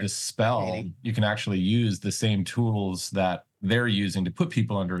actually dispel, you can actually use the same tools that they're using to put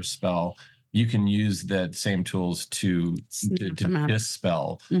people under a spell. You can use that same tools to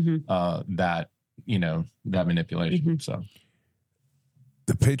dispel that manipulation. So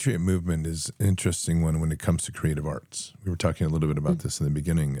the Patriot movement is an interesting one when it comes to creative arts. We were talking a little bit about this in the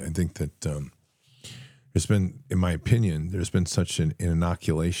beginning. I think that there's been, in my opinion, there's been such an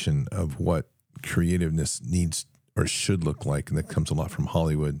inoculation of what creativeness needs or should look like, and that comes a lot from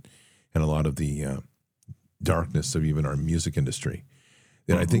Hollywood and a lot of the darkness of even our music industry,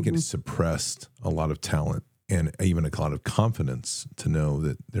 that I think it has suppressed a lot of talent and even a lot of confidence to know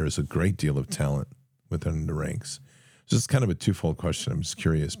that there is a great deal of talent within the ranks. So it's kind of a twofold question. I'm just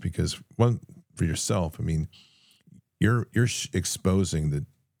curious because one, for yourself, I mean, you're exposing that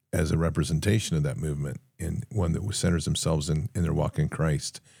as a representation of that movement and one that centers themselves in their walk in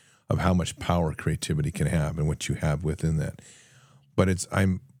Christ, of how much power creativity can have and what you have within that. But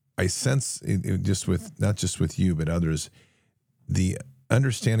I sense it just with, not just with you, but others, the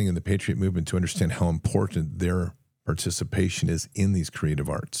understanding in the Patriot movement to understand how important their participation is in these creative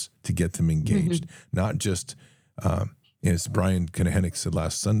arts to get them engaged, not just, as Brian Koenig said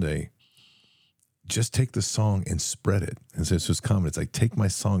last Sunday, just take the song and spread it. And so this was common. It's like, take my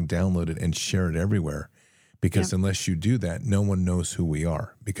song, download it, and share it everywhere. Because unless you do that, no one knows who we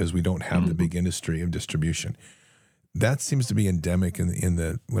are because we don't have the big industry of distribution. That seems to be endemic in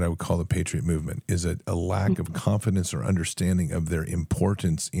the what I would call the Patriot movement, is a lack of confidence or understanding of their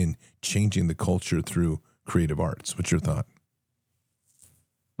importance in changing the culture through creative arts. What's your thought?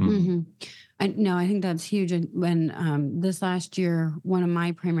 I think that's huge. And when this last year, one of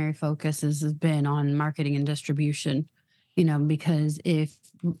my primary focuses has been on marketing and distribution, because if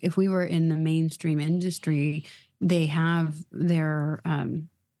we were in the mainstream industry, they have their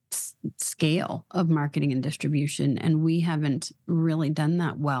scale of marketing and distribution, and we haven't really done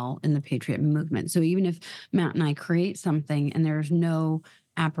that well in the Patriot movement. So even if Matt and I create something and there's no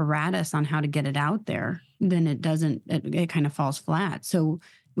apparatus on how to get it out there, then it kind of falls flat. So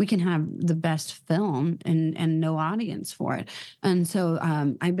we can have the best film and no audience for it. And so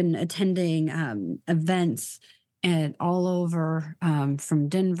I've been attending events all over from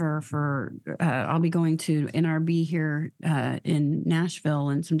Denver I'll be going to NRB here in Nashville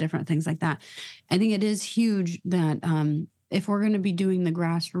and some different things like that. I think it is huge that if we're going to be doing the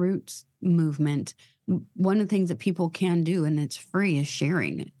grassroots movement, one of the things that people can do, and it's free, is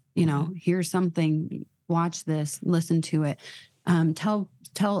sharing it. Here's something, watch this, listen to it.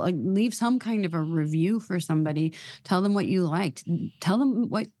 Leave some kind of a review for somebody. Tell them what you liked. Tell them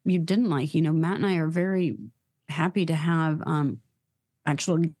what you didn't like. Matt and I are very happy to have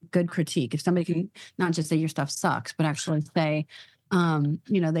actual good critique. If somebody can not just say your stuff sucks, but actually say,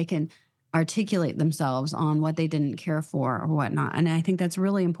 they can articulate themselves on what they didn't care for or whatnot. And I think that's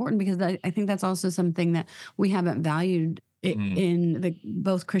really important because I think that's also something that we haven't valued in the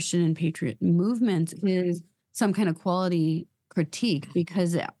both Christian and Patriot movements, is some kind of quality critique,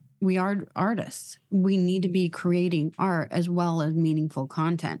 because we are artists. We need to be creating art as well as meaningful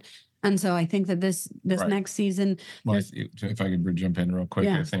content. And so I think that this Right. next season, Well, if I could jump in real quick,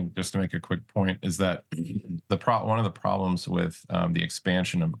 I think just to make a quick point is that one of the problems with the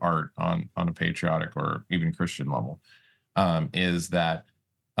expansion of art on a patriotic or even Christian level is that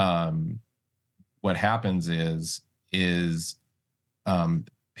what happens is let's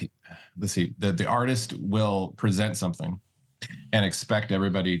see, the artist will present something and expect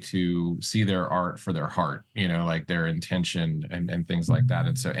everybody to see their art for their heart, like their intention and things like that.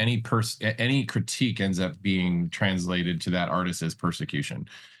 And so any critique ends up being translated to that artist as persecution.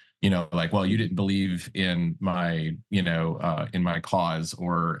 Like, well, you didn't believe in my, in my cause,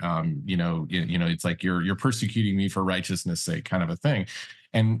 or, it's like you're persecuting me for righteousness' sake, kind of a thing.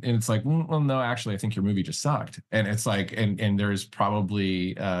 And it's like, well, no, actually, I think your movie just sucked. And it's like, and there's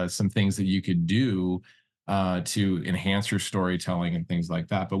probably some things that you could do to enhance your storytelling and things like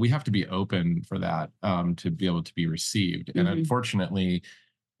that. But we have to be open for that to be able to be received. And unfortunately,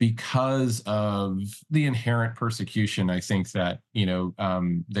 because of the inherent persecution, I think that,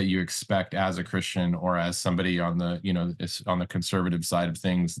 that you expect as a Christian or as somebody on the conservative side of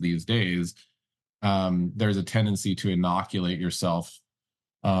things these days, there's a tendency to inoculate yourself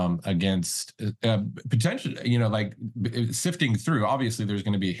against potentially, like sifting through. Obviously, there's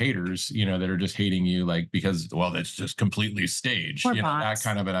going to be haters, that are just hating you, like, because, well, that's just completely staged, that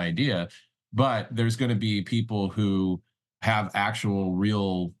kind of an idea. But there's going to be people who have actual,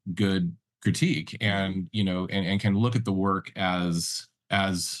 real good critique, and and can look at the work as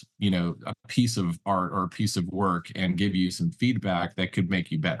a piece of art or a piece of work and give you some feedback that could make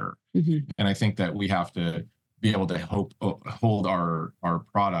you better. And I think that we have to be able to hold our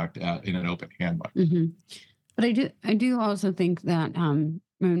product in an open handbook. But I do also think that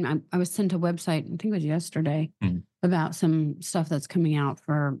I was sent a website, I think it was yesterday, about some stuff that's coming out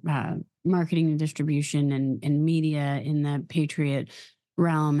for marketing and distribution and media in the Patriot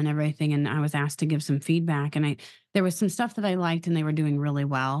realm and everything. And I was asked to give some feedback, and there was some stuff that I liked and they were doing really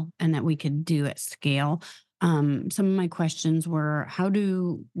well and that we could do at scale. Some of my questions were, how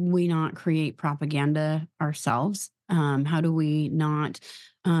do we not create propaganda ourselves? How do we not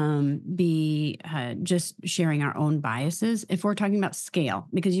be just sharing our own biases if we're talking about scale?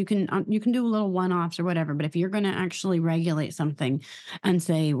 Because you can do a little one-offs or whatever, but if you're going to actually regulate something and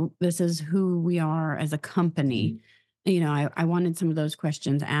say this is who we are as a company, I wanted some of those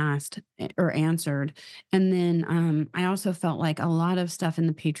questions asked or answered. And then I also felt like a lot of stuff in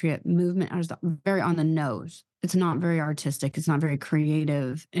the Patriot movement, I was very on the nose. It's not very artistic. It's not very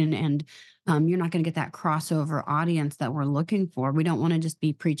creative. And you're not going to get that crossover audience that we're looking for. We don't want to just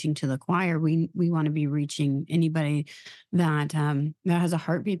be preaching to the choir. We want to be reaching anybody that has a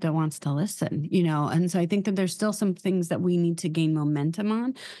heartbeat that wants to listen, And so I think that there's still some things that we need to gain momentum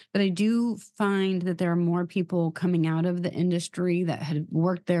on. But I do find that there are more people coming out of the industry that had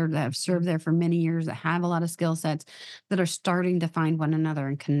worked there, that have served there for many years, that have a lot of skill sets, that are starting to find one another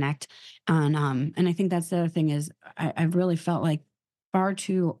and connect. And I think that's the other thing is I've really felt like far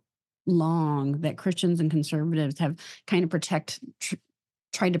too long that Christians and conservatives have kind of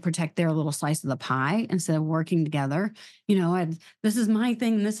tried to protect their little slice of the pie instead of working together. And this is my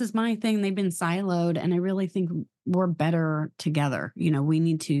thing, this is my thing. They've been siloed, and I really think we're better together. We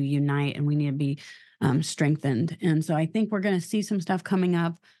need to unite, and we need to be strengthened. And so I think we're going to see some stuff coming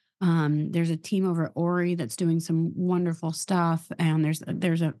up. There's a team over at Ori that's doing some wonderful stuff, and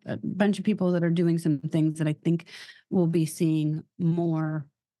there's a bunch of people that are doing some things that I think we'll be seeing more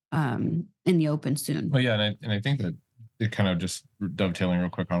in the open soon. Well, yeah, and I think that it kind of just dovetailing real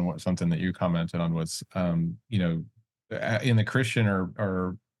quick on something that you commented on was, in the Christian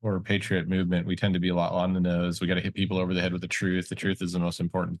or Patriot movement, we tend to be a lot on the nose. We got to hit people over the head with the truth. The truth is the most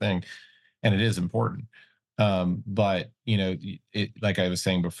important thing, and it is important. But like I was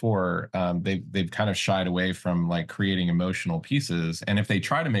saying before, they've kind of shied away from like creating emotional pieces. And if they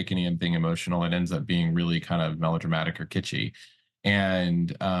try to make anything emotional, it ends up being really kind of melodramatic or kitschy.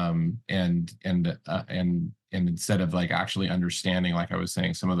 And instead of like actually understanding, like I was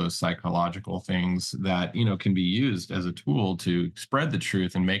saying, some of those psychological things that can be used as a tool to spread the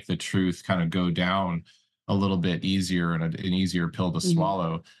truth and make the truth kind of go down a little bit easier and an easier pill to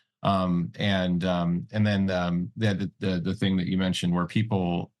swallow. And then the thing that you mentioned where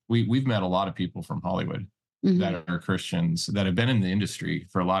we've met a lot of people from Hollywood that are Christians that have been in the industry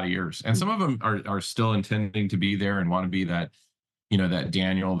for a lot of years, and some of them are still intending to be there and want to be that that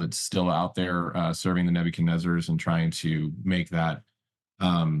Daniel that's still out there serving the Nebuchadnezzars and trying to make that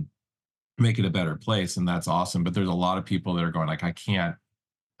make it a better place, and that's awesome. But there's a lot of people that are going like, I can't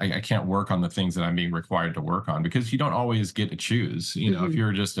work on the things that I'm being required to work on, because you don't always get to choose. If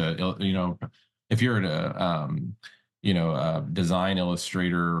you're just if you're a design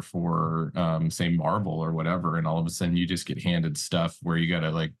illustrator for say marble or whatever, and all of a sudden you just get handed stuff where you got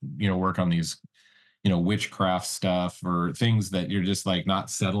to work on these witchcraft stuff or things that you're just like not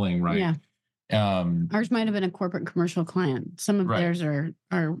settling right. Yeah. Ours might have been a corporate commercial client. Some of theirs are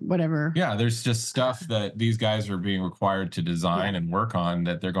whatever. Yeah, there's just stuff that these guys are being required to design and work on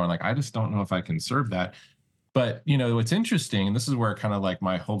that they're going like, I just don't know if I can serve that. But what's interesting, and this is where kind of like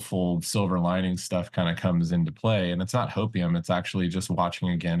my hopeful silver lining stuff kind of comes into play. And it's not hopium, it's actually just watching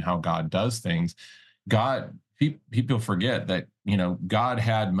again how God does things. People forget that God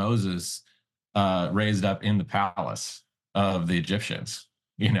had Moses raised up in the palace of the Egyptians,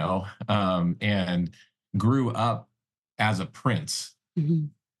 and grew up as a prince,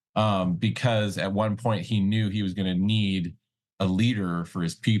 because at one point he knew he was going to need a leader for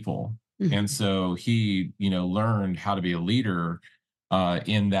his people. And so he, learned how to be a leader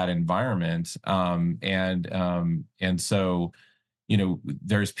in that environment. And so,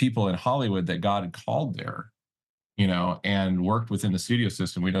 there's people in Hollywood that God had called there, and worked within the studio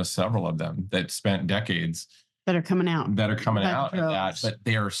system. We know several of them that spent decades that are coming out at that, but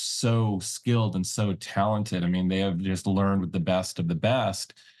they are so skilled and so talented. I mean, they have just learned with the best of the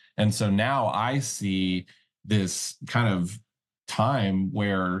best. And so now I see this kind of time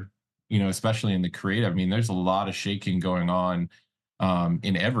where, especially in the creative, I mean, there's a lot of shaking going on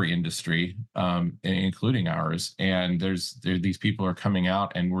in every industry, including ours. And these people are coming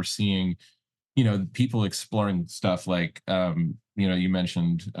out, and we're seeing people exploring stuff like, you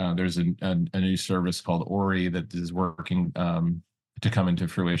mentioned there's a new service called Ori that is working to come into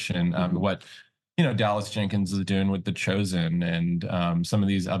fruition. What, Dallas Jenkins is doing with The Chosen, and some of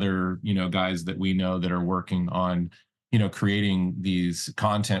these other, guys that we know that are working on, creating these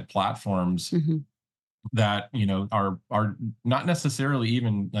content platforms that, are not necessarily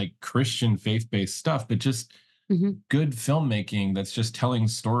even like Christian faith-based stuff, but just good filmmaking that's just telling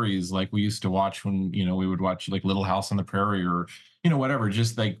stories like we used to watch when, we would watch like Little House on the Prairie or, whatever,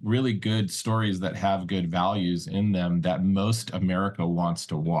 just like really good stories that have good values in them that most America wants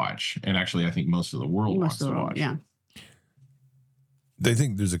to watch. And actually, I think most of the world wants to watch. Yeah. I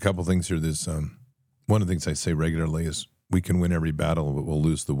think there's a couple things here. There's one of the things I say regularly is we can win every battle, but we'll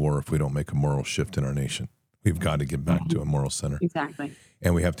lose the war if we don't make a moral shift in our nation. We've got to get back to a moral center. Exactly.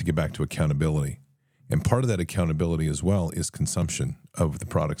 And we have to get back to accountability. And part of that accountability as well is consumption of the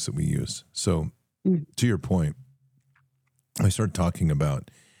products that we use. So to your point, I started talking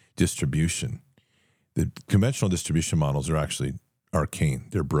about distribution. The conventional distribution models are actually arcane.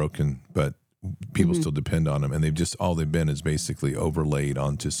 They're broken, but people still depend on them. And all they've been is basically overlaid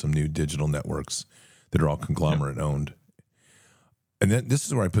onto some new digital networks that are all conglomerate owned. And then this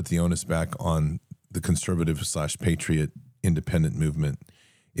is where I put the onus back on the conservative/patriot independent movement,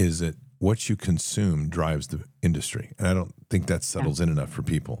 is that what you consume drives the industry. And I don't think that settles in enough for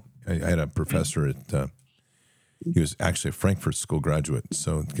people. I had a professor at, he was actually a Frankfurt School graduate,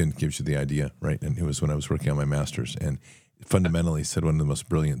 so it gives you the idea, right? And it was when I was working on my master's, and fundamentally said one of the most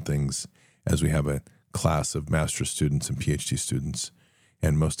brilliant things, as we have a class of master's students and PhD students,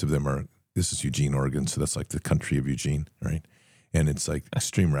 and most of them this is Eugene, Oregon, so that's like the country of Eugene, right? And it's like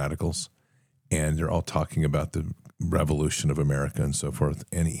extreme radicals, and they're all talking about the revolution of America and so forth.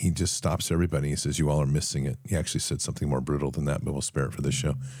 And he just stops everybody. He says, you all are missing it. He actually said something more brutal than that, but we'll spare it for this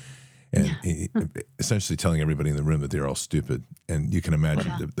show. And he, essentially telling everybody in the room that they're all stupid. And you can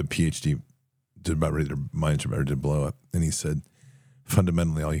imagine the PhD, their minds are ready to blow up. And he said,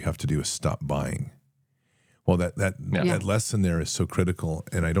 fundamentally, all you have to do is stop buying. Well, that lesson there is so critical.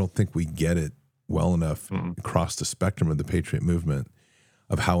 And I don't think we get it well enough across the spectrum of the Patriot movement,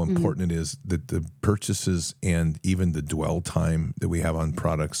 of how important it is that the purchases and even the dwell time that we have on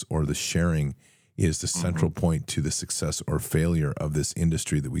products or the sharing is the central point to the success or failure of this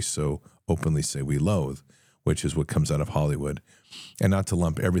industry that we so openly say we loathe, which is what comes out of Hollywood. And not to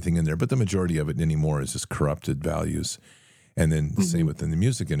lump everything in there, but the majority of it anymore is just corrupted values. And then the same within the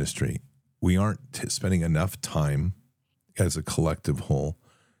music industry. We aren't spending enough time as a collective whole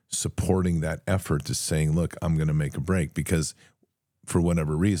supporting that effort to saying, look, I'm going to make a break, because for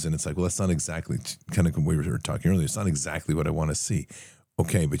whatever reason, it's like, well, that's not exactly, kind of we were talking earlier, it's not exactly what I want to see.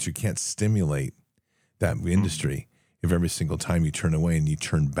 Okay, but you can't stimulate that industry if every single time you turn away and you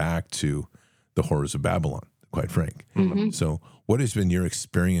turn back to the horrors of Babylon, quite frank. So what has been your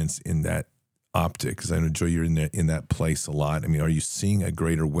experience in that optic? Because I know, Joe, you're in that place a lot. I mean, are you seeing a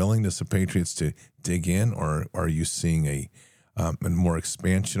greater willingness of patriots to dig in, or are you seeing a more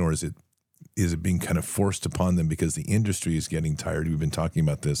expansion, or is it being kind of forced upon them because the industry is getting tired? We've been talking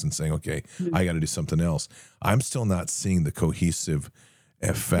about this and saying, okay, I got to do something else. I'm still not seeing the cohesive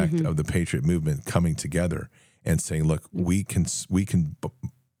effect of the patriot movement coming together and saying, look, we can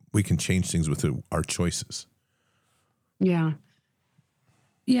change things with our choices. Yeah.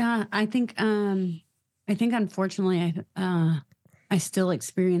 I think unfortunately, I still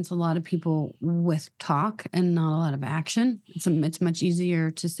experience a lot of people with talk and not a lot of action. It's much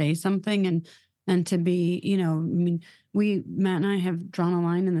easier to say something and to be, I mean, Matt and I have drawn a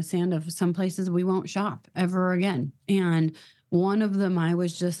line in the sand of some places we won't shop ever again. And one of them, I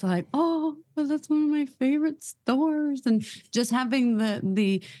was just like, oh, well, that's one of my favorite stores. And just having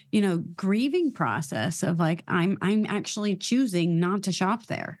the grieving process of like, I'm actually choosing not to shop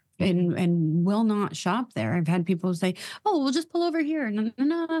there. And will not shop there. I've had people say, "Oh, we'll just pull over here."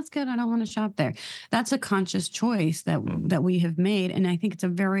 No, that's good. I don't want to shop there. That's a conscious choice that we have made, and I think it's a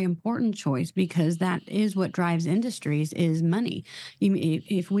very important choice, because that is what drives industries, is money.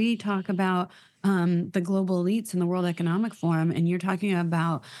 If we talk about the global elites in the World Economic Forum, and you're talking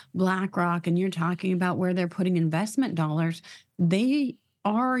about BlackRock, and you're talking about where they're putting investment dollars, they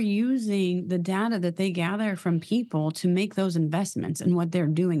are using the data that they gather from people to make those investments, and what they're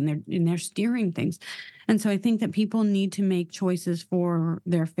doing. They're steering things. And so I think that people need to make choices for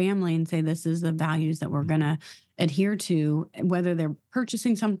their family and say, this is the values that we're going to adhere to, whether they're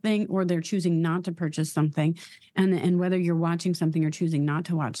purchasing something or they're choosing not to purchase something, and whether you're watching something or choosing not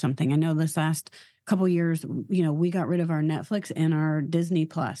to watch something. I know this last couple of years, we got rid of our Netflix and our Disney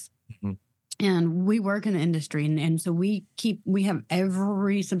Plus. And we work in the industry, and so we have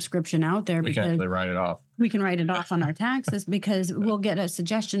every subscription out there, because we can't really write it off. We can write it off on our taxes, because we'll get a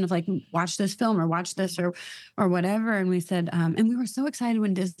suggestion of like, watch this film or watch this or whatever. And we said, and we were so excited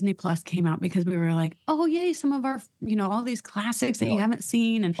when Disney Plus came out, because we were like, oh yay, some of our, all these classics that you haven't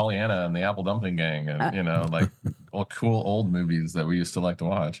seen, and Pollyanna and the Apple Dumpling Gang, and like all cool old movies that we used to like to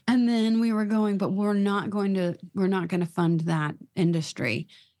watch. And then we were going, but we're not going to fund that industry.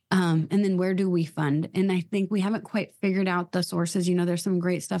 And then where do we fund? And I think we haven't quite figured out the sources. There's some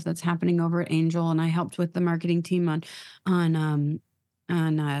great stuff that's happening over at Angel, and I helped with the marketing team on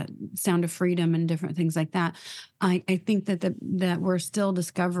Sound of Freedom and different things like that. I think that we're still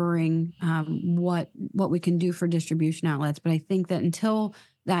discovering what we can do for distribution outlets. But I think that until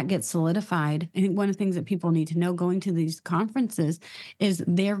that gets solidified, I think one of the things that people need to know going to these conferences is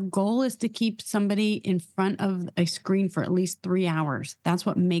their goal is to keep somebody in front of a screen for at least 3 hours. That's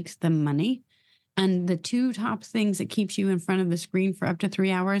what makes them money. And the two top things that keeps you in front of the screen for up to 3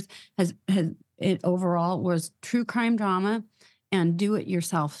 hours has it overall was true crime drama and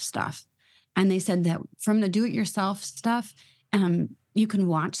do-it-yourself stuff. And they said that from the do-it-yourself stuff, you can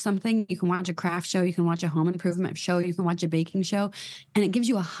watch something, you can watch a craft show, you can watch a home improvement show, you can watch a baking show, and it gives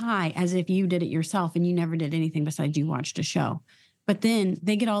you a high as if you did it yourself and you never did anything besides you watched a show. But then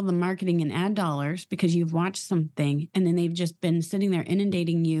they get all the marketing and ad dollars because you've watched something, and then they've just been sitting there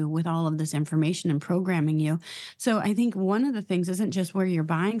inundating you with all of this information and programming you. So I think one of the things isn't just where you're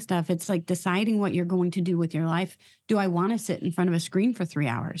buying stuff. It's like deciding what you're going to do with your life. Do I want to sit in front of a screen for 3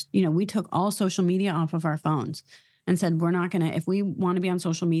 hours? We took all social media off of our phones and said, we're not going to, if we want to be on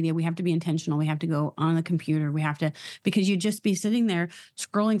social media, we have to be intentional. We have to go on the computer. We have to, because you'd just be sitting there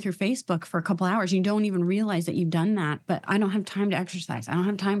scrolling through Facebook for a couple hours. You don't even realize that you've done that. But I don't have time to exercise. I don't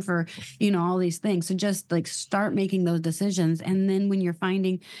have time for, all these things. So just like start making those decisions. And then when you're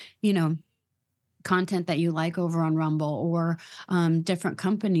finding, content that you like over on Rumble or different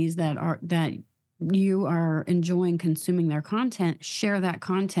companies that you are enjoying consuming their content, share that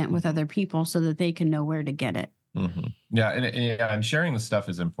content with other people so that they can know where to get it. Mm-hmm. Yeah, and sharing the stuff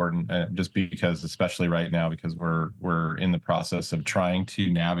is important, just because, especially right now, because we're in the process of trying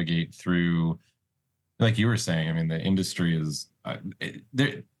to navigate through, like you were saying. I mean, the industry is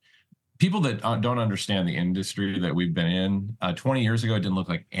there. People that don't understand the industry that we've been in 20 years ago, it didn't look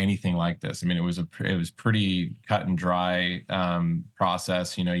like anything like this. I mean, it was pretty cut and dry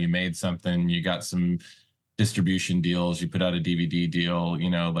process. You made something, you got some distribution deals, you put out a DVD deal.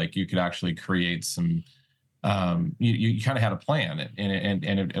 Like you could actually create some. You kind of had a plan, and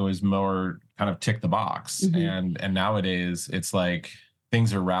it was more kind of tick the box. Mm-hmm. And nowadays it's like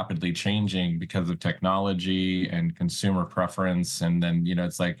things are rapidly changing because of technology and consumer preference. And then,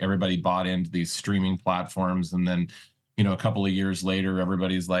 it's like everybody bought into these streaming platforms. And then, a couple of years later,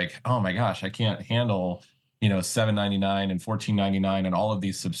 everybody's like, oh my gosh, I can't handle, $7.99 and $14.99 and all of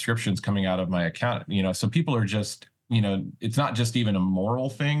these subscriptions coming out of my account. So people are just, it's not just even a moral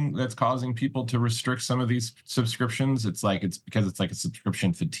thing that's causing people to restrict some of these subscriptions. It's because it's like a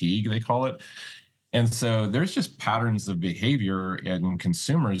subscription fatigue, they call it. And so there's just patterns of behavior in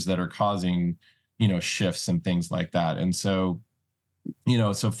consumers that are causing, shifts and things like that. And so,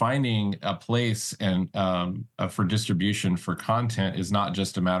 so finding a place and for distribution for content is not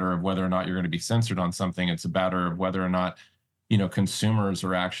just a matter of whether or not you're going to be censored on something. It's a matter of whether or not, consumers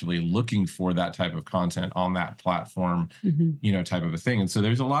are actually looking for that type of content on that platform, type of a thing. And so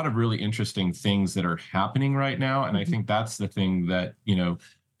there's a lot of really interesting things that are happening right now. And I think that's the thing that,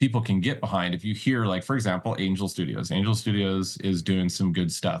 people can get behind. If you hear, like, for example, Angel Studios is doing some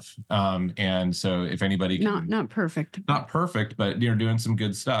good stuff. And so if anybody can, not perfect, but they're doing some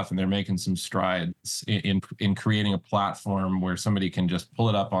good stuff, and they're making some strides in creating a platform where somebody can just pull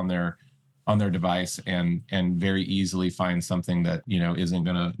it up on their device and very easily find something that, isn't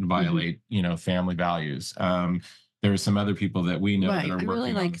going to violate, family values. There are some other people that we know that are working. I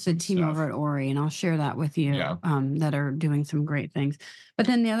really like the team over at Ori, and I'll share that with you, that are doing some great things. But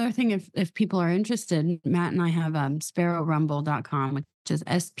then the other thing, if people are interested, Matt and I have sparrowrumble.com, which is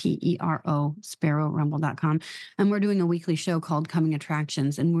SPERO, sparrowrumble.com. And we're doing a weekly show called Coming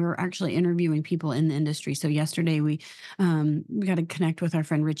Attractions, and we're actually interviewing people in the industry. So yesterday we got to connect with our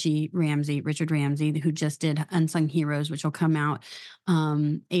friend Richard Ramsey, who just did Unsung Heroes, which will come out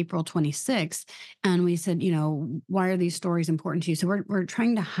April 26th. And we said, why are these stories important to you? So we're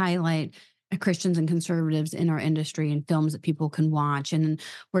trying to highlight Christians and conservatives in our industry and films that people can watch. And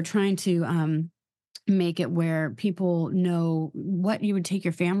we're trying to make it where people know what you would take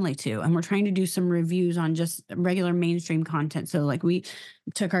your family to. And we're trying to do some reviews on just regular mainstream content. So like we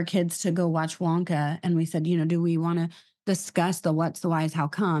took our kids to go watch Wonka, and we said, do we want to discuss the what's, the whys, how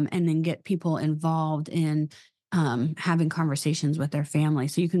come, and then get people involved in having conversations with their family.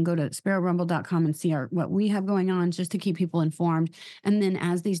 So you can go to sparrowrumble.com and see what we have going on, just to keep people informed. And then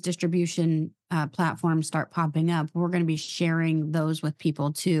as these distribution platforms start popping up, we're going to be sharing those with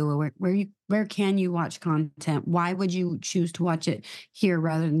people too. Where can you watch content? Why would you choose to watch it here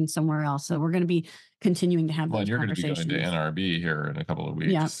rather than somewhere else? So we're going to be continuing to have those conversations. You're going to be going to NRB here in a couple of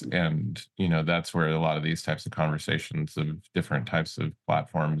weeks. Yeah. And, that's where a lot of these types of conversations of different types of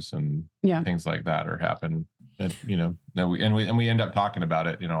platforms and things like that are happening. And, we end up talking about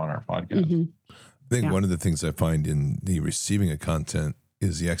it, on our podcast. I think one of the things I find in the receiving of content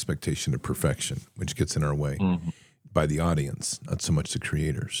is the expectation of perfection, which gets in our way by the audience, not so much the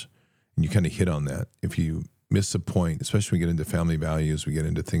creators. And you kind of hit on that. If you miss a point, especially when we get into family values, we get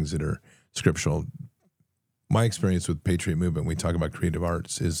into things that are scriptural. My experience with Patriot Movement, when we talk about creative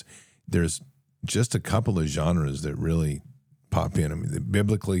arts, is there's just a couple of genres that really pop in. I mean,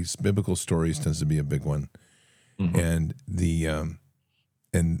 biblical stories tends to be a big one, and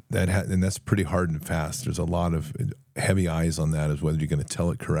that's pretty hard and fast. There's a lot of heavy eyes on that, as whether you're going to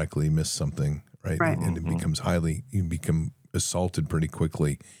tell it correctly, miss something, right? And it becomes you become assaulted pretty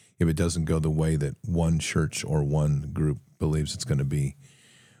quickly if it doesn't go the way that one church or one group believes it's going to be.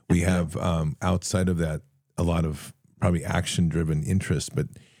 We have outside of that a lot of probably action-driven interest, but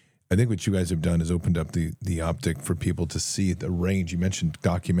I think what you guys have done is opened up the optic for people to see the range. You mentioned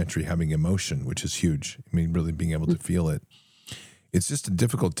documentary having emotion, which is huge. I mean, really being able to feel it. It's just a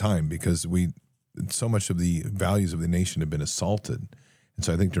difficult time because so much of the values of the nation have been assaulted. And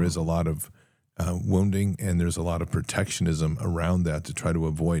so I think there is a lot of wounding, and there's a lot of protectionism around that to try to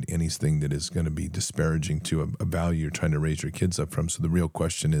avoid anything that is going to be disparaging to a value you're trying to raise your kids up from. So the real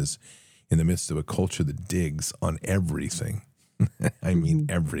question is, in the midst of a culture that digs on everything, I mean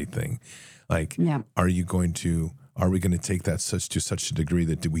everything, like, are we going to take that to such a degree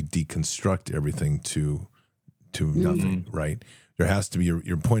that we deconstruct everything to nothing, right? There has to be,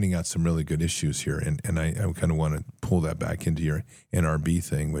 you're pointing out some really good issues here, and I kind of want to pull that back into your NRB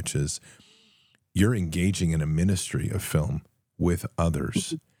thing, which is you're engaging in a ministry of film with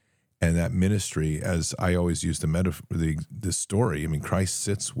others. And that ministry, as I always use the metaphor, the story, I mean, Christ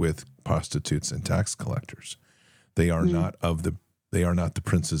sits with prostitutes and tax collectors. They are not the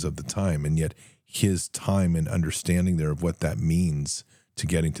princes of the time, and yet his time and understanding there of what that means to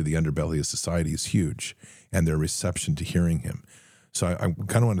getting to the underbelly of society is huge, and their reception to hearing him. So I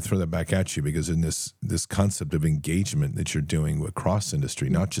kind of want to throw that back at you, because in this concept of engagement that you're doing across industry,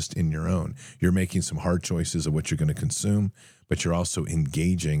 not just in your own, you're making some hard choices of what you're going to consume, but you're also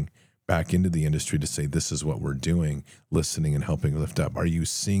engaging back into the industry to say, this is what we're doing, listening and helping lift up. Are you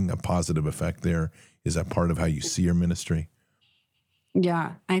seeing a positive effect there? Is that part of how you see your ministry?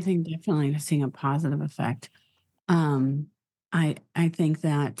 Yeah, I think definitely seeing a positive effect. I think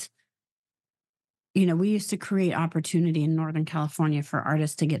that, we used to create opportunity in Northern California for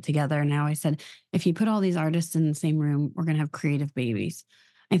artists to get together. Now I said, if you put all these artists in the same room, we're going to have creative babies.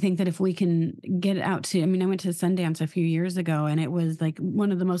 I think that if we can get it out I went to Sundance a few years ago, and it was like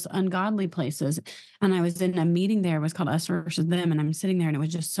one of the most ungodly places. And I was in a meeting there, it was called Us Versus Them. And I'm sitting there, and it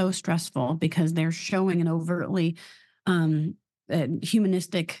was just so stressful because they're showing an overtly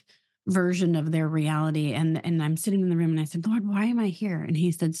humanistic version of their reality. And I'm sitting in the room, and I said, Lord, why am I here? And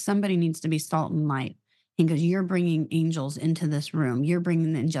he said, somebody needs to be salt and light. He goes, you're bringing angels into this room. You're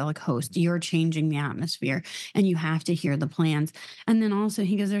bringing the angelic host. You're changing the atmosphere, and you have to hear the plans. And then also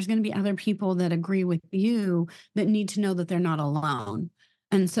he goes, there's going to be other people that agree with you that need to know that they're not alone.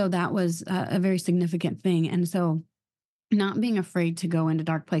 And so that was a very significant thing. And so not being afraid to go into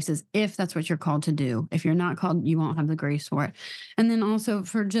dark places, if that's what you're called to do. If you're not called, you won't have the grace for it. And then also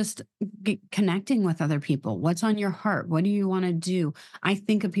for just connecting with other people. What's on your heart? What do you want to do? I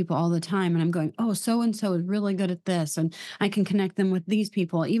think of people all the time, and I'm going, oh, so-and-so is really good at this, and I can connect them with these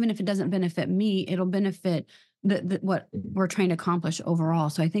people. Even if it doesn't benefit me, it'll benefit what we're trying to accomplish overall.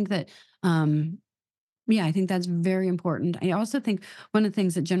 So I think that, I think that's very important. I also think one of the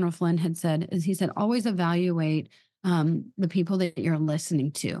things that General Flynn had said is, he said, always evaluate the people that you're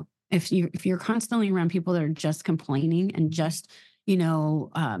listening to. If you're constantly around people that are just complaining and just,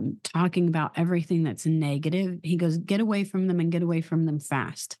 talking about everything that's negative, he goes, get away from them, and get away from them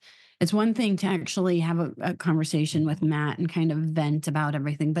fast. It's one thing to actually have a conversation with Matt and kind of vent about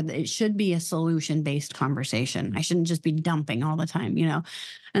everything, but it should be a solution-based conversation. I shouldn't just be dumping all the time,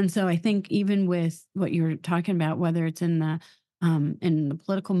 And so I think even with what you're talking about, whether it's in the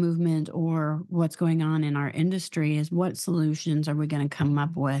political movement or what's going on in our industry, is what solutions are we going to come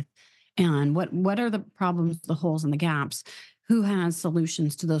up with, and what are the problems, the holes, and the gaps? Who has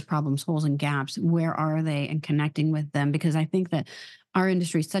solutions to those problems, holes, and gaps? Where are they? And connecting with them, because I think that our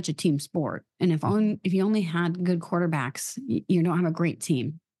industry is such a team sport, and if you only had good quarterbacks, you don't have a great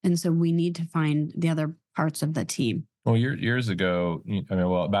team. And so we need to find the other parts of the team. Well, years ago,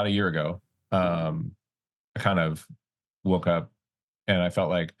 about a year ago, I kind of woke up, and I felt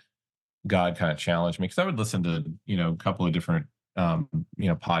like God kind of challenged me, because I would listen to, a couple of different,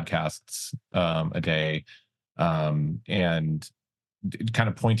 podcasts a day, and kind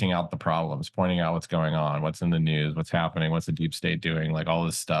of pointing out the problems, pointing out what's going on, what's in the news, what's happening, what's the deep state doing, like all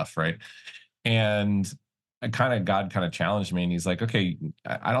this stuff, right? And God kind of challenged me, and he's like, okay,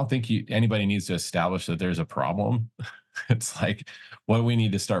 I don't think anybody needs to establish that there's a problem. It's like what we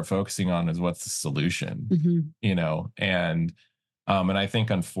need to start focusing on is what's the solution, and I think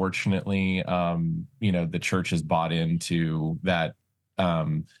unfortunately, the church has bought into that.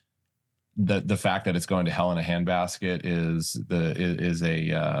 The fact that it's going to hell in a handbasket is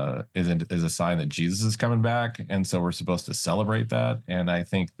a sign that Jesus is coming back, and so we're supposed to celebrate that. And I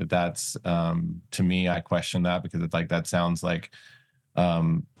think that's to me, I question that, because it's like, that sounds like,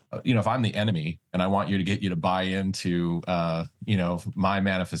 if I'm the enemy and I want you to get you to buy into my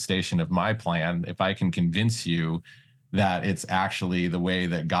manifestation of my plan, if I can convince you that it's actually the way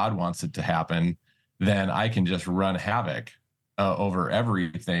that God wants it to happen, then I can just run havoc over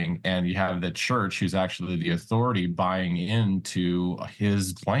everything. And you have the church, who's actually the authority, buying into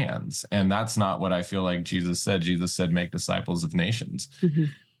his plans. And that's not what I feel like Jesus said. Jesus said, make disciples of nations.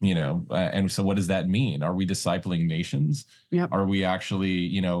 And so what does that mean? Are we discipling nations? Yep. Are we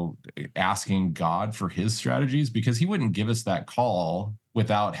actually, asking God for his strategies? Because he wouldn't give us that call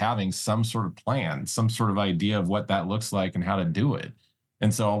without having some sort of plan, some sort of idea of what that looks like and how to do it.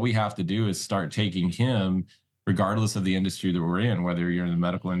 And so all we have to do is start taking him, regardless of the industry that we're in, whether you're in the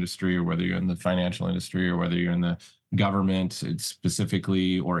medical industry or whether you're in the financial industry or whether you're in the government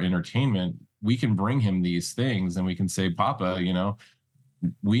specifically or entertainment, we can bring him these things and we can say, Papa,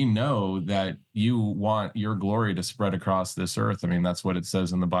 we know that you want your glory to spread across this earth. I mean, that's what it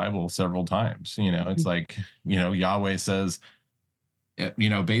says in the Bible several times. It's like, Yahweh says,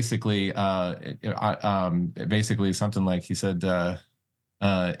 basically something like, he said,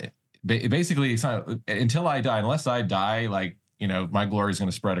 basically, it's not, until I die, unless I die, like, my glory is going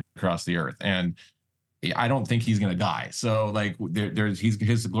to spread across the earth. And I don't think he's going to die. So like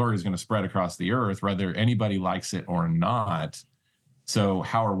his glory is going to spread across the earth, whether anybody likes it or not. So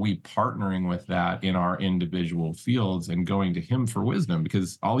how are we partnering with that in our individual fields and going to him for wisdom?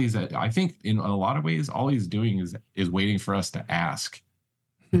 Because I think in a lot of ways, all he's doing is waiting for us to ask.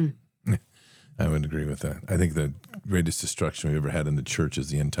 I would agree with that. I think the greatest destruction we've ever had in the church is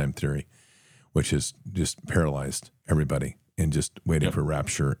the end time theory, which has just paralyzed everybody and just waiting for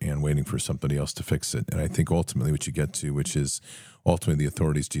rapture and waiting for somebody else to fix it. And I think ultimately what you get to, which is ultimately the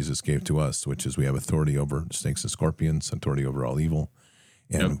authorities Jesus gave to us, which is we have authority over snakes and scorpions, authority over all evil,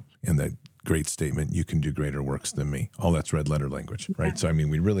 and that great statement, you can do greater works than me. All that's red letter language, right? So, I mean,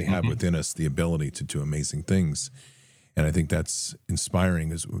 we really have within us the ability to do amazing things. And I think that's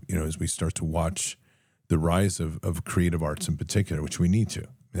inspiring as we start to watch the rise of creative arts in particular, which we need to.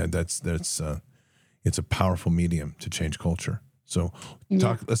 And it's a powerful medium to change culture. So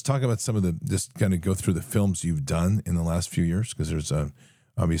let's talk about some of just kind of go through the films you've done in the last few years, because there's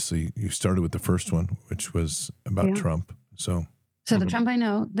obviously you started with the first one, which was about Trump. So the Trump I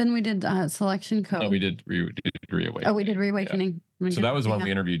know. Then we did Selection Code. No, we did Reawakening. Oh, we did Reawakening. Yeah. So that was when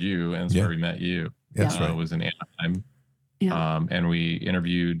we interviewed you, and that's where we met you. That's right. It was in Anaheim. Yeah. And we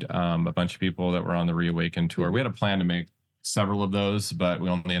interviewed a bunch of people that were on the Reawaken tour. We had a plan to make several of those, but we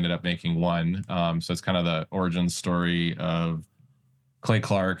only ended up making one. So it's kind of the origin story of Clay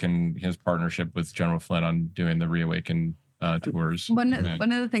Clark and his partnership with General Flynn on doing the Reawaken tours. One of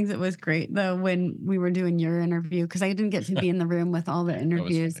the things that was great, though, when we were doing your interview, because I didn't get to be in the room with all the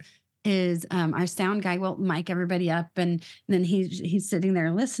interviews, is our sound guy will mic everybody up, and then he's sitting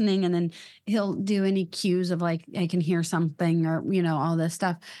there listening, and then he'll do any cues of like, I can hear something, or all this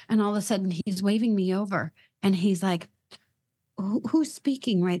stuff, and all of a sudden he's waving me over, and he's like, who's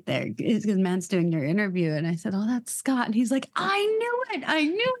speaking right there? Because man's doing your interview. And I said, oh, that's Scott. And he's like, I knew it.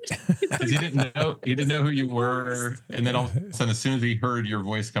 Because he didn't know who you were. And then all of a sudden, as soon as he heard your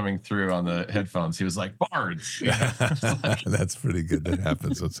voice coming through on the headphones, he was like, Bards. That's pretty good. That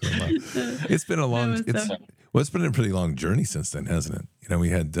happens. It's been a long, it's been a pretty long journey since then, hasn't it? We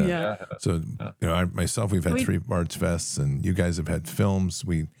had, we've had 3 Bards Fests, and you guys have had films.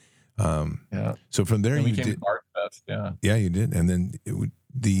 So from there, you did Bard Fest, yeah, you did, and then you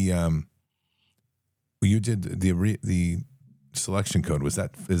did the Selection Code. Is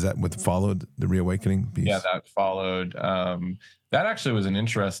that what followed the Reawakening piece? Yeah, that followed. That actually was an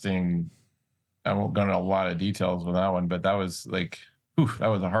interesting. I won't go into a lot of details with that one, but that was like, that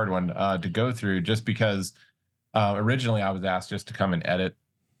was a hard one to go through, just because originally I was asked just to come and edit.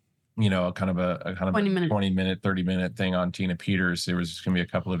 Kind of a 20-minute, 30-minute thing on Tina Peters. There was just going to be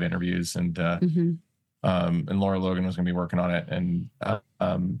a couple of interviews, and Laura Logan was going to be working on it, and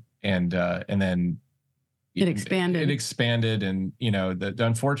then it expanded. It expanded, and the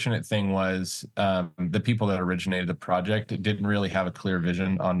unfortunate thing was the people that originated the project didn't really have a clear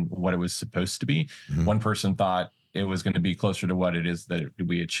vision on what it was supposed to be. Mm-hmm. One person thought it was going to be closer to what it is that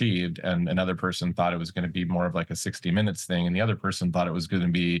we achieved, and another person thought it was going to be more of like a 60 minutes thing, and the other person thought it was going to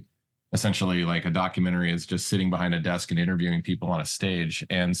be essentially like a documentary is just sitting behind a desk and interviewing people on a stage.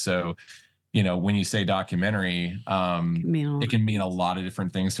 And so, when you say documentary, it can mean a lot of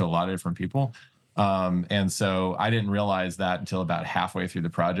different things to a lot of different people. And so I didn't realize that until about halfway through the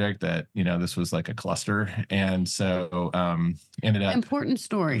project that, this was like a cluster. And so ended up important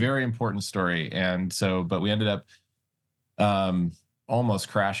story, very important story. And so, but we ended up almost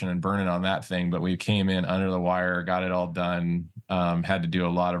crashing and burning on that thing, but we came in under the wire, got it all done. Had to do a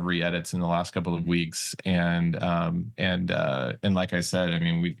lot of re-edits in the last couple of weeks. And like I said, I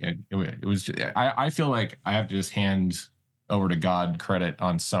mean, it was, I feel like I have to just hand over to God credit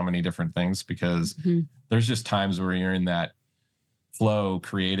on so many different things, because there's just times where you're in that flow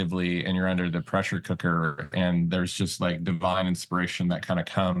creatively and you're under the pressure cooker, and there's just like divine inspiration that kind of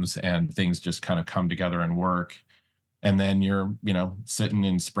comes and things just kind of come together and work. And then you're, sitting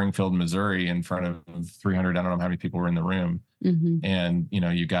in Springfield, Missouri in front of 300, I don't know how many people were in the room. And,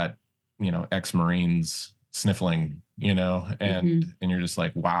 you got, ex-Marines sniffling, and you're just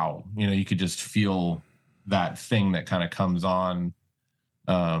like, wow, you could just feel that thing that kind of comes on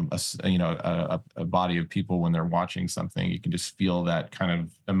a body of people when they're watching something. You can just feel that kind of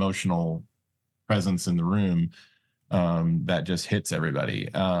emotional presence in the room that just hits everybody.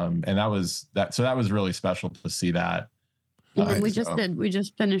 And that was really special to see that. We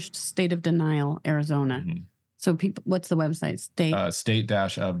just finished State of Denial, Arizona. So people, what's the website?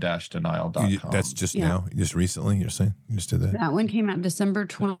 State-of-denial.com. That's just now, just recently, you're saying? You just did that? That one came out December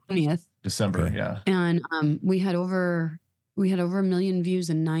 20th. December, okay. Yeah. And we had over 1 million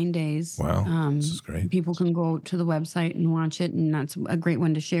views in 9 days. Wow, this is great. People can go to the website and watch it, and that's a great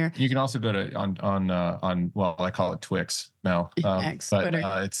one to share. You can also go to on well, I call it Twix now. X, but Twitter.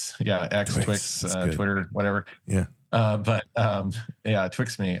 It's X, Twix, Twitter, whatever. Yeah.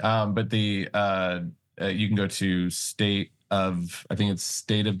 Twix me. But you can go to I think it's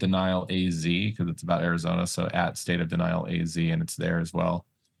State of Denial AZ, because it's about Arizona. So at State of Denial AZ, and it's there as well.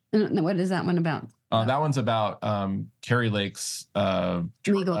 And what is that one about? That one's about Carrie Lake's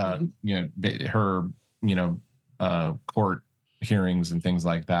legal, her court hearings and things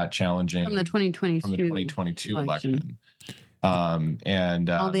like that, challenging from the 2022 election. And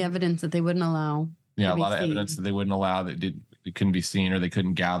all the evidence that they wouldn't allow. Yeah, a lot of evidence that they wouldn't allow that it couldn't be seen or they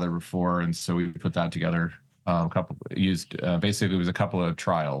couldn't gather before, and so we put that together. Basically, it was a couple of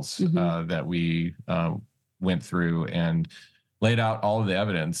trials that we went through and laid out all of the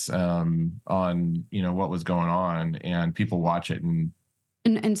evidence on what was going on, and people watch it. And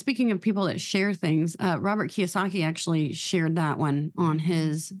speaking of people that share things, Robert Kiyosaki actually shared that one on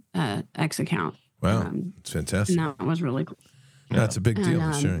his X account. Wow, it's fantastic. And that was really cool. Yeah, it's a big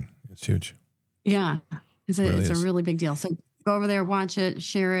deal. Sharing, it's huge. Yeah, it's a really big deal. So go over there, watch it,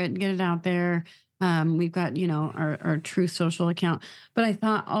 share it, get it out there. We've got, our Truth Social account. But I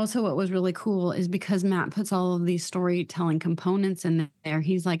thought also what was really cool is because Matt puts all of these storytelling components in there.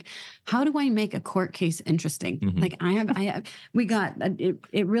 He's like, how do I make a court case interesting? Like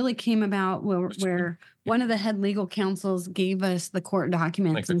it really came about where one of the head legal counsels gave us the court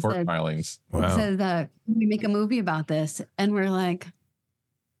documents, like the court filings. Wow. Said, we make a movie about this. And we're like,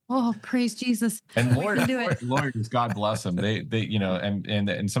 oh, praise Jesus. And lawyers, God bless them. They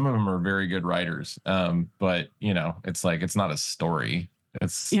and some of them are very good writers. But it's like, it's not a story.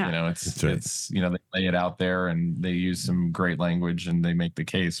 It's, it's they lay it out there and they use some great language and they make the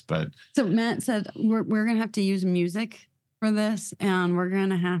case. But so Matt said, we're going to have to use music for this, and we're going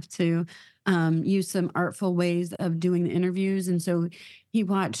to have to use some artful ways of doing the interviews. And so he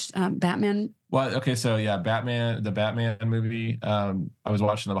watched Batman. Well, okay, so yeah, the Batman movie. I was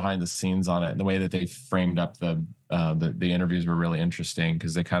watching the behind the scenes on it, and the way that they framed up the interviews were really interesting,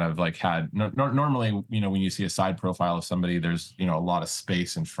 because they kind of like had normally, when you see a side profile of somebody, there's a lot of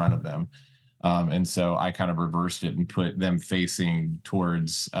space in front of them, and so I kind of reversed it and put them facing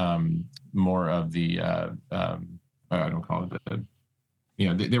towards more of the I don't call it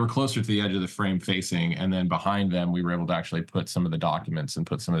they were closer to the edge of the frame facing, and then behind them, we were able to actually put some of the documents and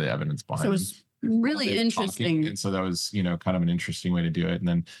put some of the evidence behind them. So it was really interesting. And so that was, kind of an interesting way to do it. And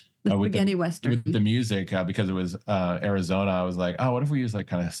then the spaghetti Western. With the music, because it was Arizona, I was like, oh, what if we use like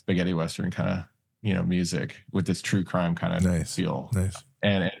kind of spaghetti Western kind of, music with this true crime kind of feel. Nice.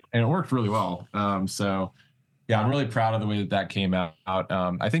 And it worked really well. So yeah, I'm really proud of the way that came out.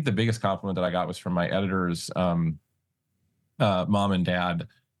 I think the biggest compliment that I got was from my editors, mom and dad,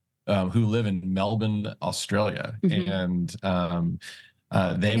 who live in Melbourne, Australia, and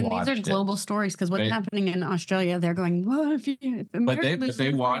they watched it. These are global stories, because what's happening in Australia, they're going, "What if you?" But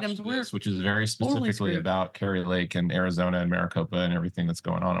they watched this, which is very specifically about Carrie Lake and Arizona and Maricopa and everything that's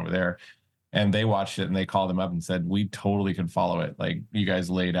going on over there. And they watched it and they called them up and said, "We totally can follow it. Like, you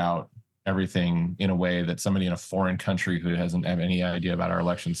guys laid out everything in a way that somebody in a foreign country who doesn't have any idea about our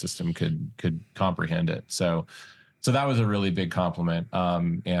election system could comprehend it. So that was a really big compliment.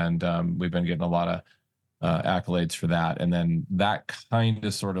 And we've been getting a lot of accolades for that. And then that kind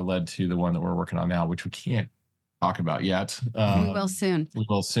of sort of led to the one that we're working on now, which we can't talk about yet. We will soon. We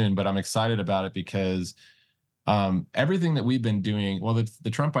will soon, but I'm excited about it because everything that we've been doing, well, the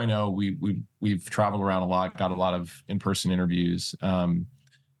Trump I know, we've traveled around a lot, got a lot of in-person interviews.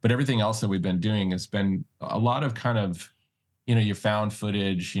 But everything else that we've been doing has been a lot of kind of, you found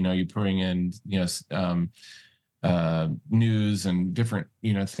footage, you bring in, news and different,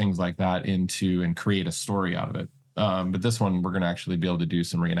 things like that into and create a story out of it. But this one, we're going to actually be able to do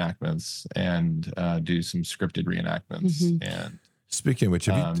some reenactments and do some scripted reenactments. Mhm. And Speaking of which,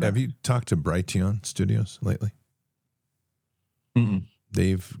 have you talked to Brighteon Studios lately? mm-mm.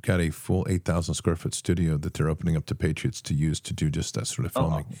 They've got a full 8,000 square foot studio that they're opening up to patriots to use to do just that sort of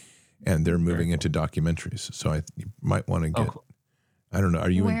filming. And they're moving into documentaries. So you might want to get, cool. I don't know, are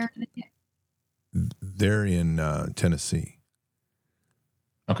you Where? they're in Tennessee.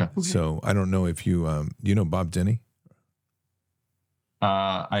 Okay. So I don't know if you Bob Denny?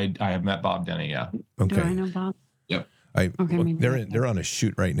 I have met Bob Denny. Yeah. Okay. Do I know Bob? Yep. maybe They're on a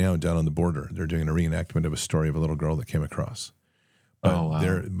shoot right now down on the border. They're doing a reenactment of a story of a little girl that came across.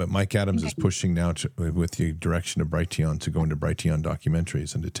 But Mike Adams is pushing now with the direction of Brighteon to go into Brighteon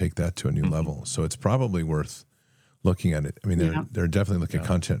documentaries and to take that to a new level. So it's probably worth looking at it. I mean, they're definitely looking at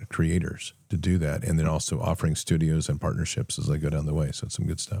content creators to do that, and then also offering studios and partnerships as they go down the way. So it's some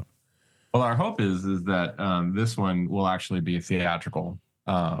good stuff. Well, our hope is that this one will actually be a theatrical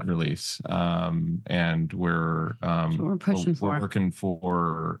release, and we're pushing for. We're working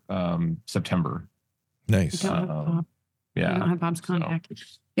for September. Nice. I don't have Bob's contact.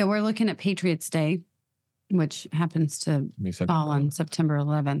 Yeah, we're looking at Patriots Day, which happens to fall on September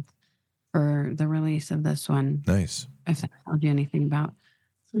 11th for the release of this one. Nice. If that told you anything about.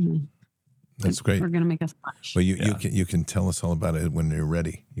 That's great. We're going to make us watch. Well, you can tell us all about it when you're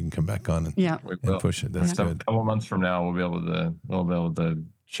ready. You can come back on and push it. That's good. A couple months from now, we'll be able to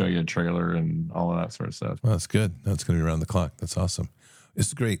show you a trailer and all of that sort of stuff. Well, that's good. That's going to be around the clock. That's awesome. This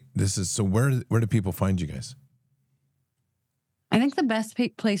is great. So where do people find you guys? I think the best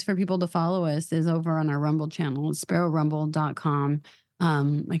place for people to follow us is over on our Rumble channel, sparrowrumble.com.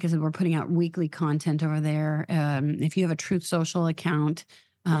 Like I said, we're putting out weekly content over there. If you have a Truth Social account,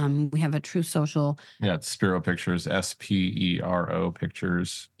 we have a Truth Social. Yeah, it's Spero Pictures, SPERO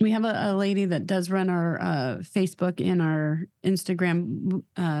Pictures. We have a lady that does run our Facebook and our Instagram.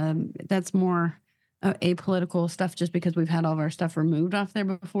 That's more apolitical stuff just because we've had all of our stuff removed off there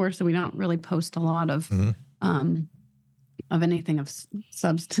before. So we don't really post a lot of anything of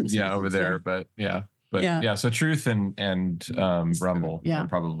substance. Yeah, over there. But so Truth and Rumble are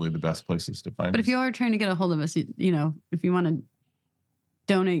probably the best places to find. But us. if you are trying to get a hold of us, if you want to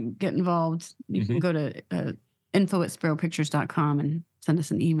donate, get involved, you can go to info@sparrowpictures.com and send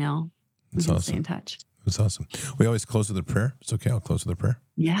us an email. That's we can awesome. Stay in touch. That's awesome. We always close with a prayer. It's okay. I'll close with a prayer.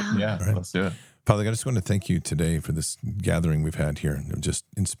 Yeah. All right. Let's do it. Father God, I just want to thank you today for this gathering we've had here. Just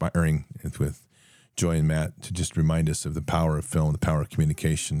inspiring with Joy and Matt to just remind us of the power of film, the power of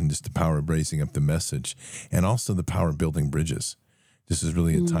communication, and just the power of raising up the message, and also the power of building bridges. This is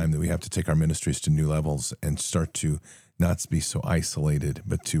really a time that we have to take our ministries to new levels and start to not be so isolated,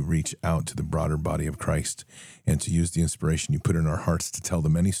 but to reach out to the broader body of Christ and to use the inspiration you put in our hearts to tell the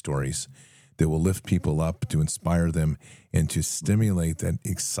many stories that will lift people up, to inspire them, and to stimulate that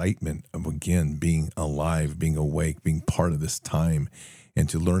excitement of, again, being alive, being awake, being part of this time, and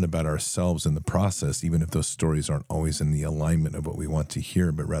to learn about ourselves in the process, even if those stories aren't always in the alignment of what we want to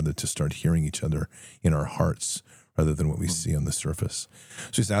hear, but rather to start hearing each other in our hearts rather than what we see on the surface.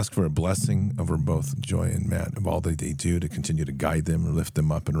 So just ask for a blessing over both Joy and Matt of all that they do to continue to guide them, lift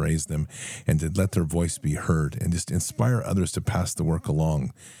them up, and raise them, and to let their voice be heard, and just inspire others to pass the work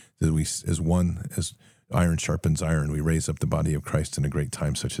along. That we, as iron sharpens iron, we raise up the body of Christ in a great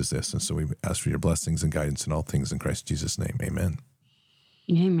time such as this. And so we ask for your blessings and guidance in all things in Christ Jesus' name. Amen.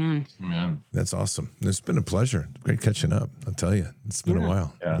 Amen. That's awesome. It's been a pleasure. Great catching up. I'll tell you, it's been a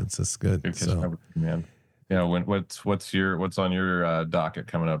while. Yeah, it's just good. catching up with you, man. Yeah. What's on your docket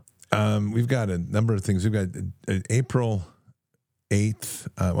coming up? We've got a number of things. We've got April 8th.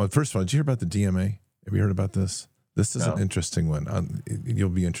 Well, first of all, did you hear about the DMA? Have you heard about this? This is an interesting one. You'll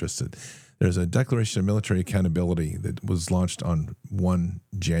be interested. There's a Declaration of Military Accountability that was launched on 1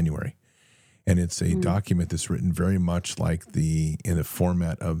 January. And it's a document that's written very much like in the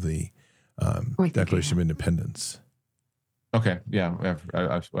format of the Declaration of Independence. Okay. Yeah.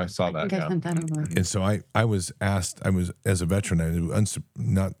 I saw that. I sent that over. And so I was asked, as a veteran,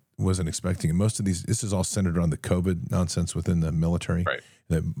 wasn't expecting it. Most of this is all centered around the COVID nonsense within the military, Right.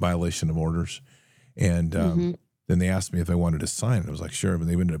 the violation of orders. And then they asked me if I wanted to sign. And I was like, sure. But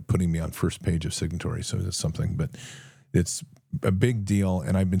they ended up putting me on first page of signatory. So it's something, but it's a big deal.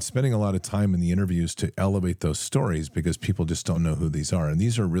 And I've been spending a lot of time in the interviews to elevate those stories because people just don't know who these are. And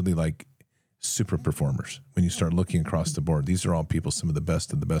these are really like super performers. When you start looking across the board, these are all people, some of the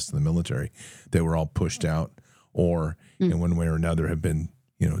best in the military that were all pushed out or in one way or another have been,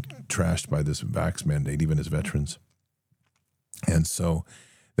 trashed by this vax mandate, even as veterans. And so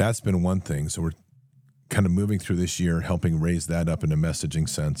that's been one thing. So we're kind of moving through this year, helping raise that up in a messaging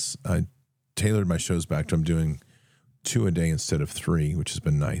sense. I tailored my shows back to I'm doing 2 a day instead of 3, which has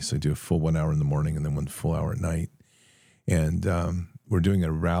been nice. I do a full 1 hour in the morning and then 1 full hour at night. And we're doing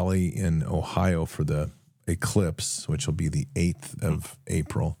a rally in Ohio for the eclipse, which will be the 8th of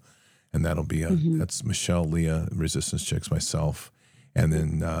April. And that'll be that's Michelle, Leah, Resistance Chicks, myself, and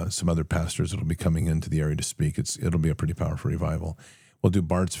then some other pastors that'll be coming into the area to speak. It'll be a pretty powerful revival. We'll do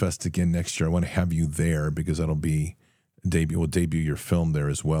Bard's Fest again next year. I want to have you there because that'll be we'll debut your film there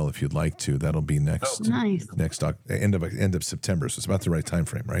as well if you'd like to. That'll be next end of September. So it's about the right time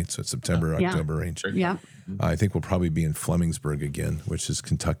frame, right? So it's September, October range. Yeah. I think we'll probably be in Flemingsburg again, which is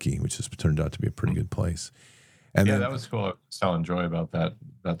Kentucky, which has turned out to be a pretty good place. And then, that was cool. I saw enjoy about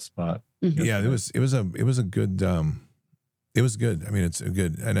that spot. Yeah, it was a good. It was good. I mean, it's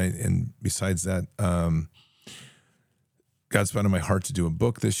good. And besides that, God's put on my heart to do a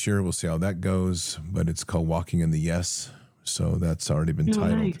book this year. We'll see how that goes, but it's called Walking in the Yes. So that's already been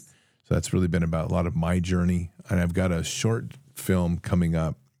titled. Nice. So that's really been about a lot of my journey. And I've got a short film coming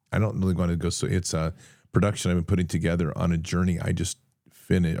up. I don't really want to go. So it's a production I've been putting together on a journey. I just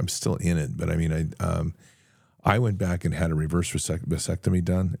finished. I'm still in it, but I mean, I went back and had a reverse vasectomy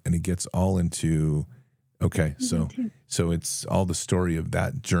done, and it gets all into, okay, so it's all the story of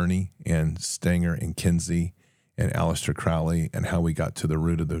that journey and Stanger and Kinsey and Aleister Crowley and how we got to the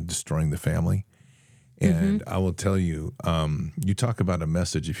root of the destroying the family. And I will tell you, you talk about a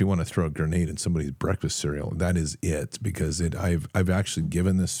message. If you want to throw a grenade in somebody's breakfast cereal, that is it. Because I've actually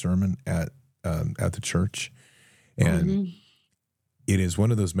given this sermon at the church, and it is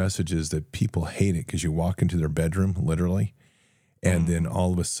one of those messages that people hate it because you walk into their bedroom literally, and then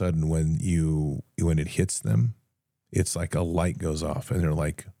all of a sudden when it hits them, it's like a light goes off, and they're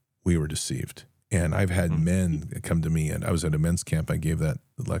like, "We were deceived." And I've had men come to me, and I was at a men's camp. I gave that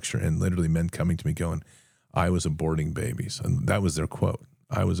lecture, and literally men coming to me going, "I was aborting babies." And that was their quote.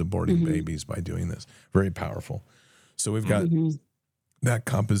 "I was aborting babies by doing this." Very powerful. So we've got that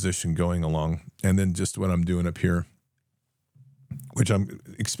composition going along. And then just what I'm doing up here, which I'm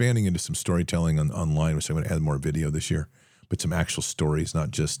expanding into some storytelling online, which I'm going to add more video this year, but some actual stories,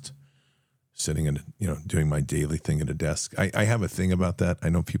 not just sitting and doing my daily thing at a desk. I have a thing about that. I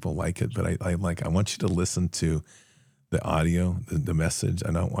know people like it, but I want you to listen to the audio, the message.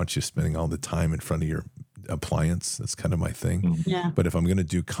 I don't want you spending all the time in front of your appliance. That's kind of my thing. Yeah. But if I'm going to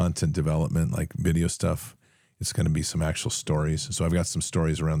do content development, like video stuff, it's going to be some actual stories. So I've got some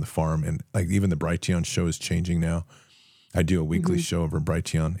stories around the farm, and like even the Brighteon show is changing now. I do a weekly show over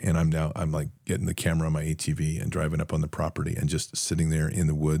Brighteon, and I'm like getting the camera on my ATV and driving up on the property and just sitting there in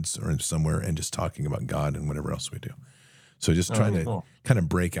the woods or somewhere and just talking about God and whatever else we do. So just trying to kind of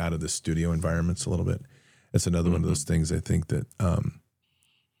break out of the studio environments a little bit. It's another one of those things I think that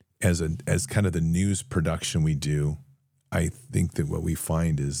as kind of the news production we do, I think that what we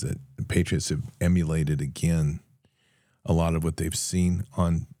find is that the Patriots have emulated again a lot of what they've seen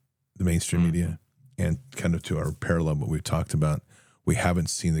on the mainstream media. And kind of to our parallel, what we've talked about, we haven't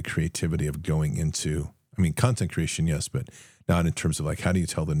seen the creativity of going into, content creation, yes, but not in terms of like, how do you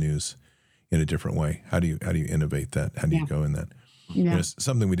tell the news in a different way? How do you innovate that? How do you go in that? Yeah. It's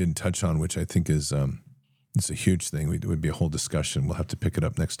something we didn't touch on, which I think is, it's a huge thing. It would be a whole discussion. We'll have to pick it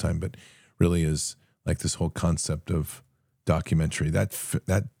up next time, but really is like this whole concept of documentary.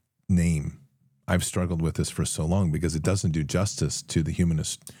 That name, I've struggled with this for so long because it doesn't do justice to the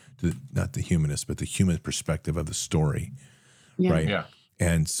humanist, not the humanist, but the human perspective of the story, right? Yeah.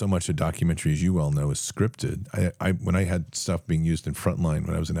 And so much of documentary, as you well know, is scripted. I when I had stuff being used in Frontline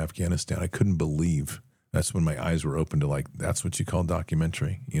when I was in Afghanistan, I couldn't believe. That's when my eyes were open to like, that's what you call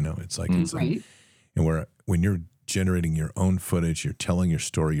documentary. It's like, Right. and when you're generating your own footage, you're telling your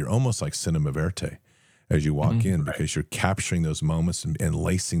story, you're almost like cinema verite as you walk in, because you're capturing those moments and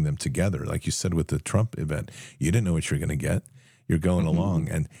lacing them together. Like you said with the Trump event, you didn't know what you're going to get. You're going along,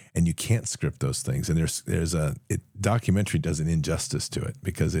 and you can't script those things. And there's documentary does an injustice to it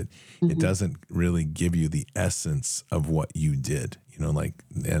because it doesn't really give you the essence of what you did.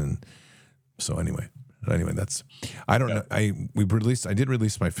 And so anyway, But anyway, I don't know. I did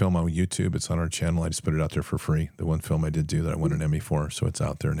release my film on YouTube. It's on our channel. I just put it out there for free. The one film I did do that I won an Emmy for, so it's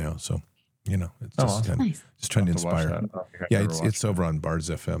out there now. So, it's just awesome. Nice. just trying to inspire. Yeah, it's over on Bards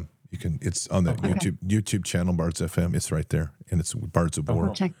FM. It's on the YouTube channel, Bards FM. It's right there, and it's Bards of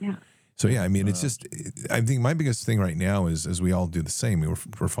War. Check it out. So yeah, I mean, it's just, I think my biggest thing right now is, as we all do the same,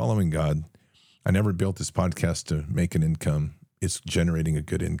 we're following God. I never built this podcast to make an income. It's generating a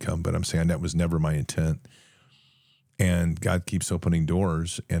good income, but I'm saying that was never my intent. And God keeps opening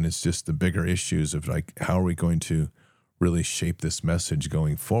doors, and it's just the bigger issues of like, how are we going to really shape this message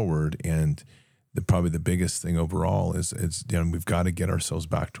going forward? And probably the biggest thing overall is we've got to get ourselves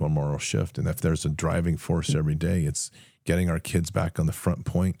back to a moral shift. And if there's a driving force every day, it's getting our kids back on the front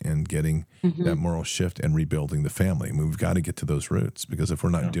point and getting that moral shift and rebuilding the family. I mean, we've got to get to those roots, because if we're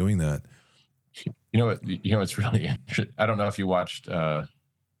not doing that. It's really interesting. I don't know if you watched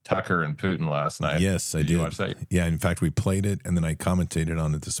Tucker and Putin last night. Yes, I did. You watch that? Yeah, in fact, we played it, and then I commentated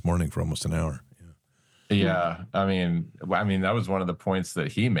on it this morning for almost an hour. Yeah, I mean, that was one of the points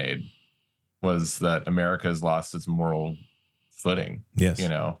that he made, was that America has lost its moral footing. Yes,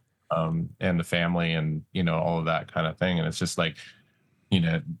 and the family, and all of that kind of thing. And it's just like,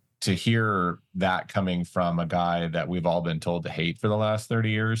 to hear that coming from a guy that we've all been told to hate for the last 30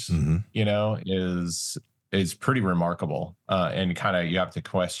 years, is pretty remarkable. And kind of, you have to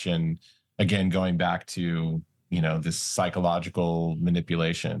question, again, going back to, this psychological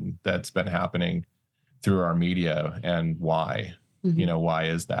manipulation that's been happening through our media, and why, why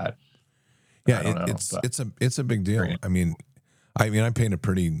is that? Yeah, it's a big deal. I mean, I paint a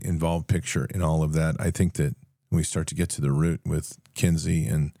pretty involved picture in all of that. I think that when we start to get to the root with Kinsey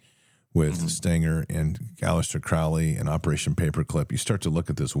and with Stenger and Aleister Crowley and Operation Paperclip, you start to look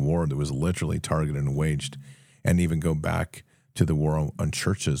at this war that was literally targeted and waged, and even go back to the war on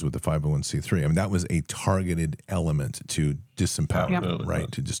churches with the 501c3. I mean, that was a targeted element to disempower,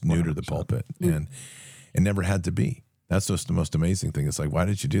 right? To just neuter the pulpit. And it never had to be. That's just the most amazing thing. It's like, why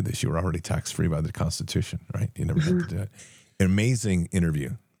did you do this? You were already tax-free by the Constitution, right? You never had to do it. An amazing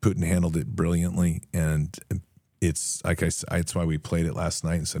interview. Putin handled it brilliantly, and it's like it's why we played it last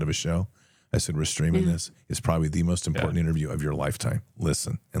night instead of a show. I said, we're streaming this. It's probably the most important interview of your lifetime.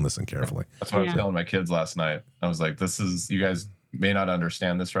 Listen, and listen carefully. That's what I was telling my kids last night. I was like, you guys may not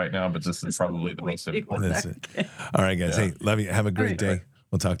understand this right now, but this is probably the most important. That's it. All right, guys. Hey, love you. Have a great day.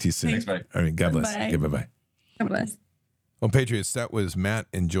 We'll talk to you soon. Thanks, mate. All right, God bless. Okay, bye-bye. God bless. Well, Patriots, that was Matt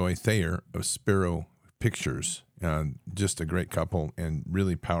and Joy Thayer of Sparrow Pictures. Just a great couple, and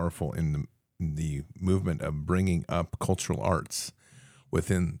really powerful in the movement of bringing up cultural arts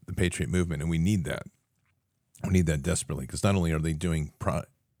within the Patriot movement. And we need that. We need that desperately, because not only are they doing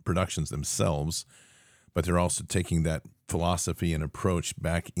productions themselves, but they're also taking that philosophy and approach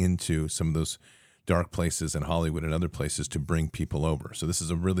back into some of those dark places in Hollywood and other places to bring people over. So this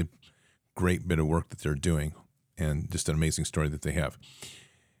is a really great bit of work that they're doing, and just an amazing story that they have.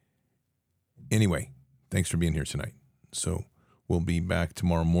 Anyway, thanks for being here tonight. So we'll be back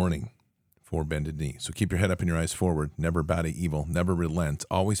tomorrow morning for Bended Knee. So keep your head up and your eyes forward. Never bow to evil. Never relent.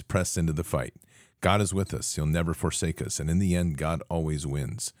 Always press into the fight. God is with us. He'll never forsake us. And in the end, God always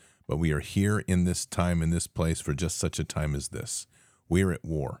wins. But we are here in this time, in this place, for just such a time as this. We are at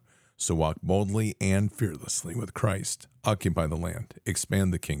war. So walk boldly and fearlessly with Christ. Occupy the land.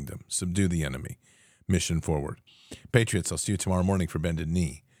 Expand the kingdom. Subdue the enemy. Mission forward. Patriots, I'll see you tomorrow morning for Bended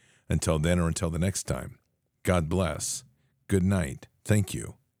Knee. Until then, or until the next time, God bless. Good night. Thank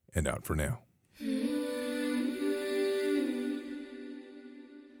you. And out for now.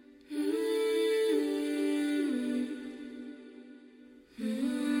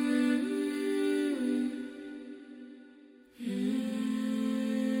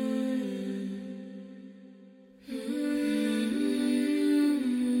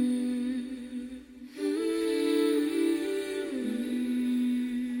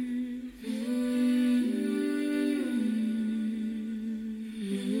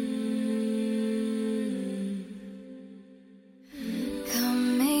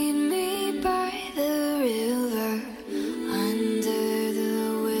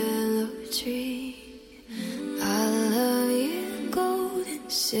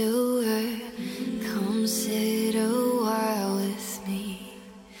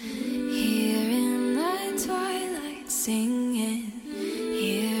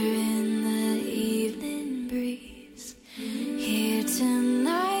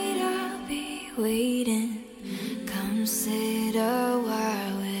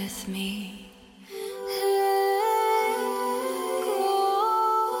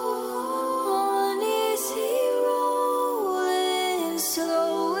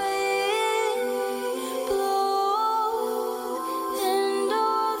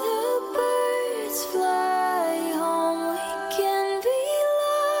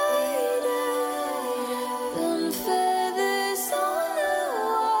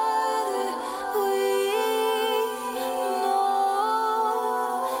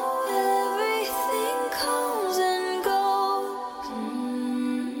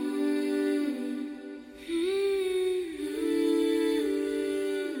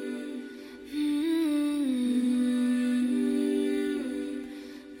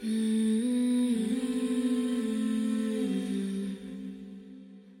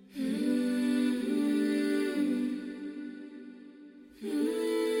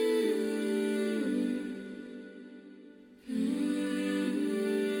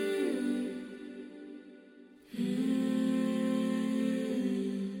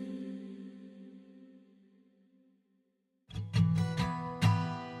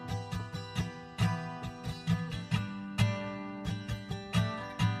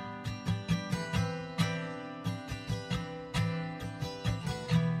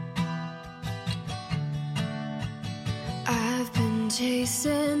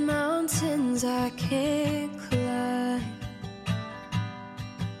 chasing mountains I can't climb,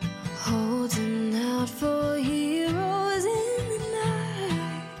 holding out for heroes in the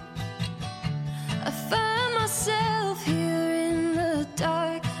night. I find myself here in the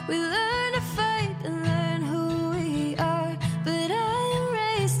dark. We learn to fight and learn who we are, but I am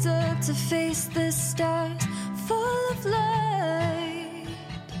raised up to face the stars, full of light,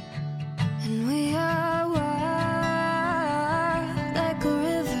 and we are wild like a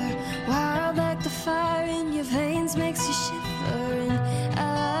river, wild like the fire in your veins makes you shiver, and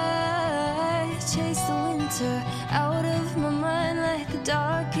I chase the winter out of my mind like the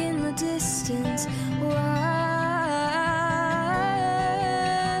dark in the distance. Wild,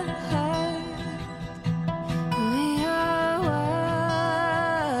 we are wild.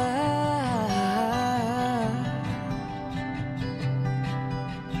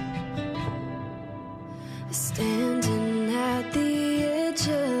 Standing at the edge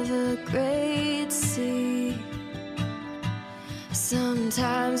of a great sea,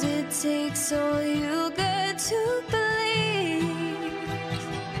 sometimes it takes all you got to believe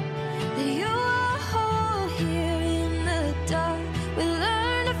that you are whole here in the dark. We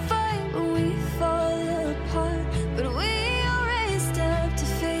learn to fight when we fall apart, but we are raised up to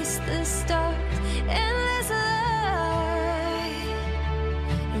face the stars, endless light,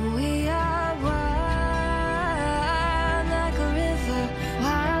 and we are wild like a river,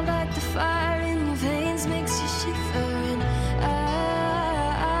 wild like the fire in your veins makes you shiver, and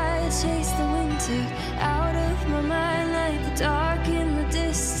I chase the winter out of my mind like the dark in the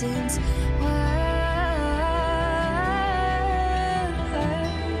distance. Wild,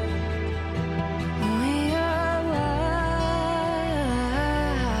 we are wild.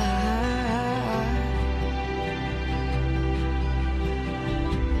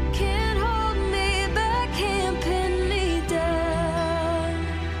 Can't hold me back, can't pin me down,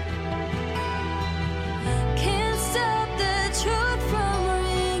 can't stop the truth from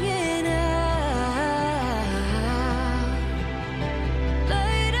ringing out.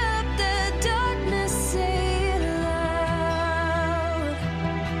 Light up the darkness, say it loud.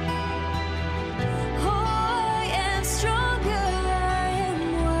 Oh, I am stronger, I am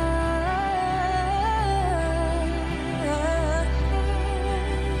wild.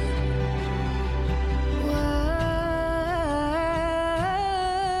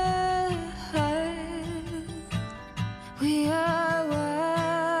 We are wild.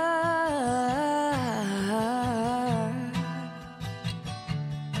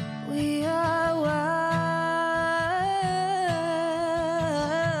 We are wild.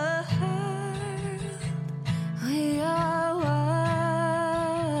 We are wild.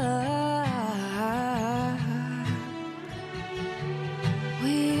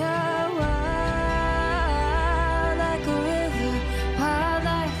 We are wild like a river, wild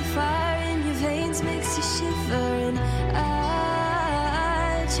like the fire in your veins makes you shiver, and I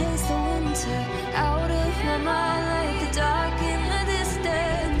chase the winter out of my mind like the dark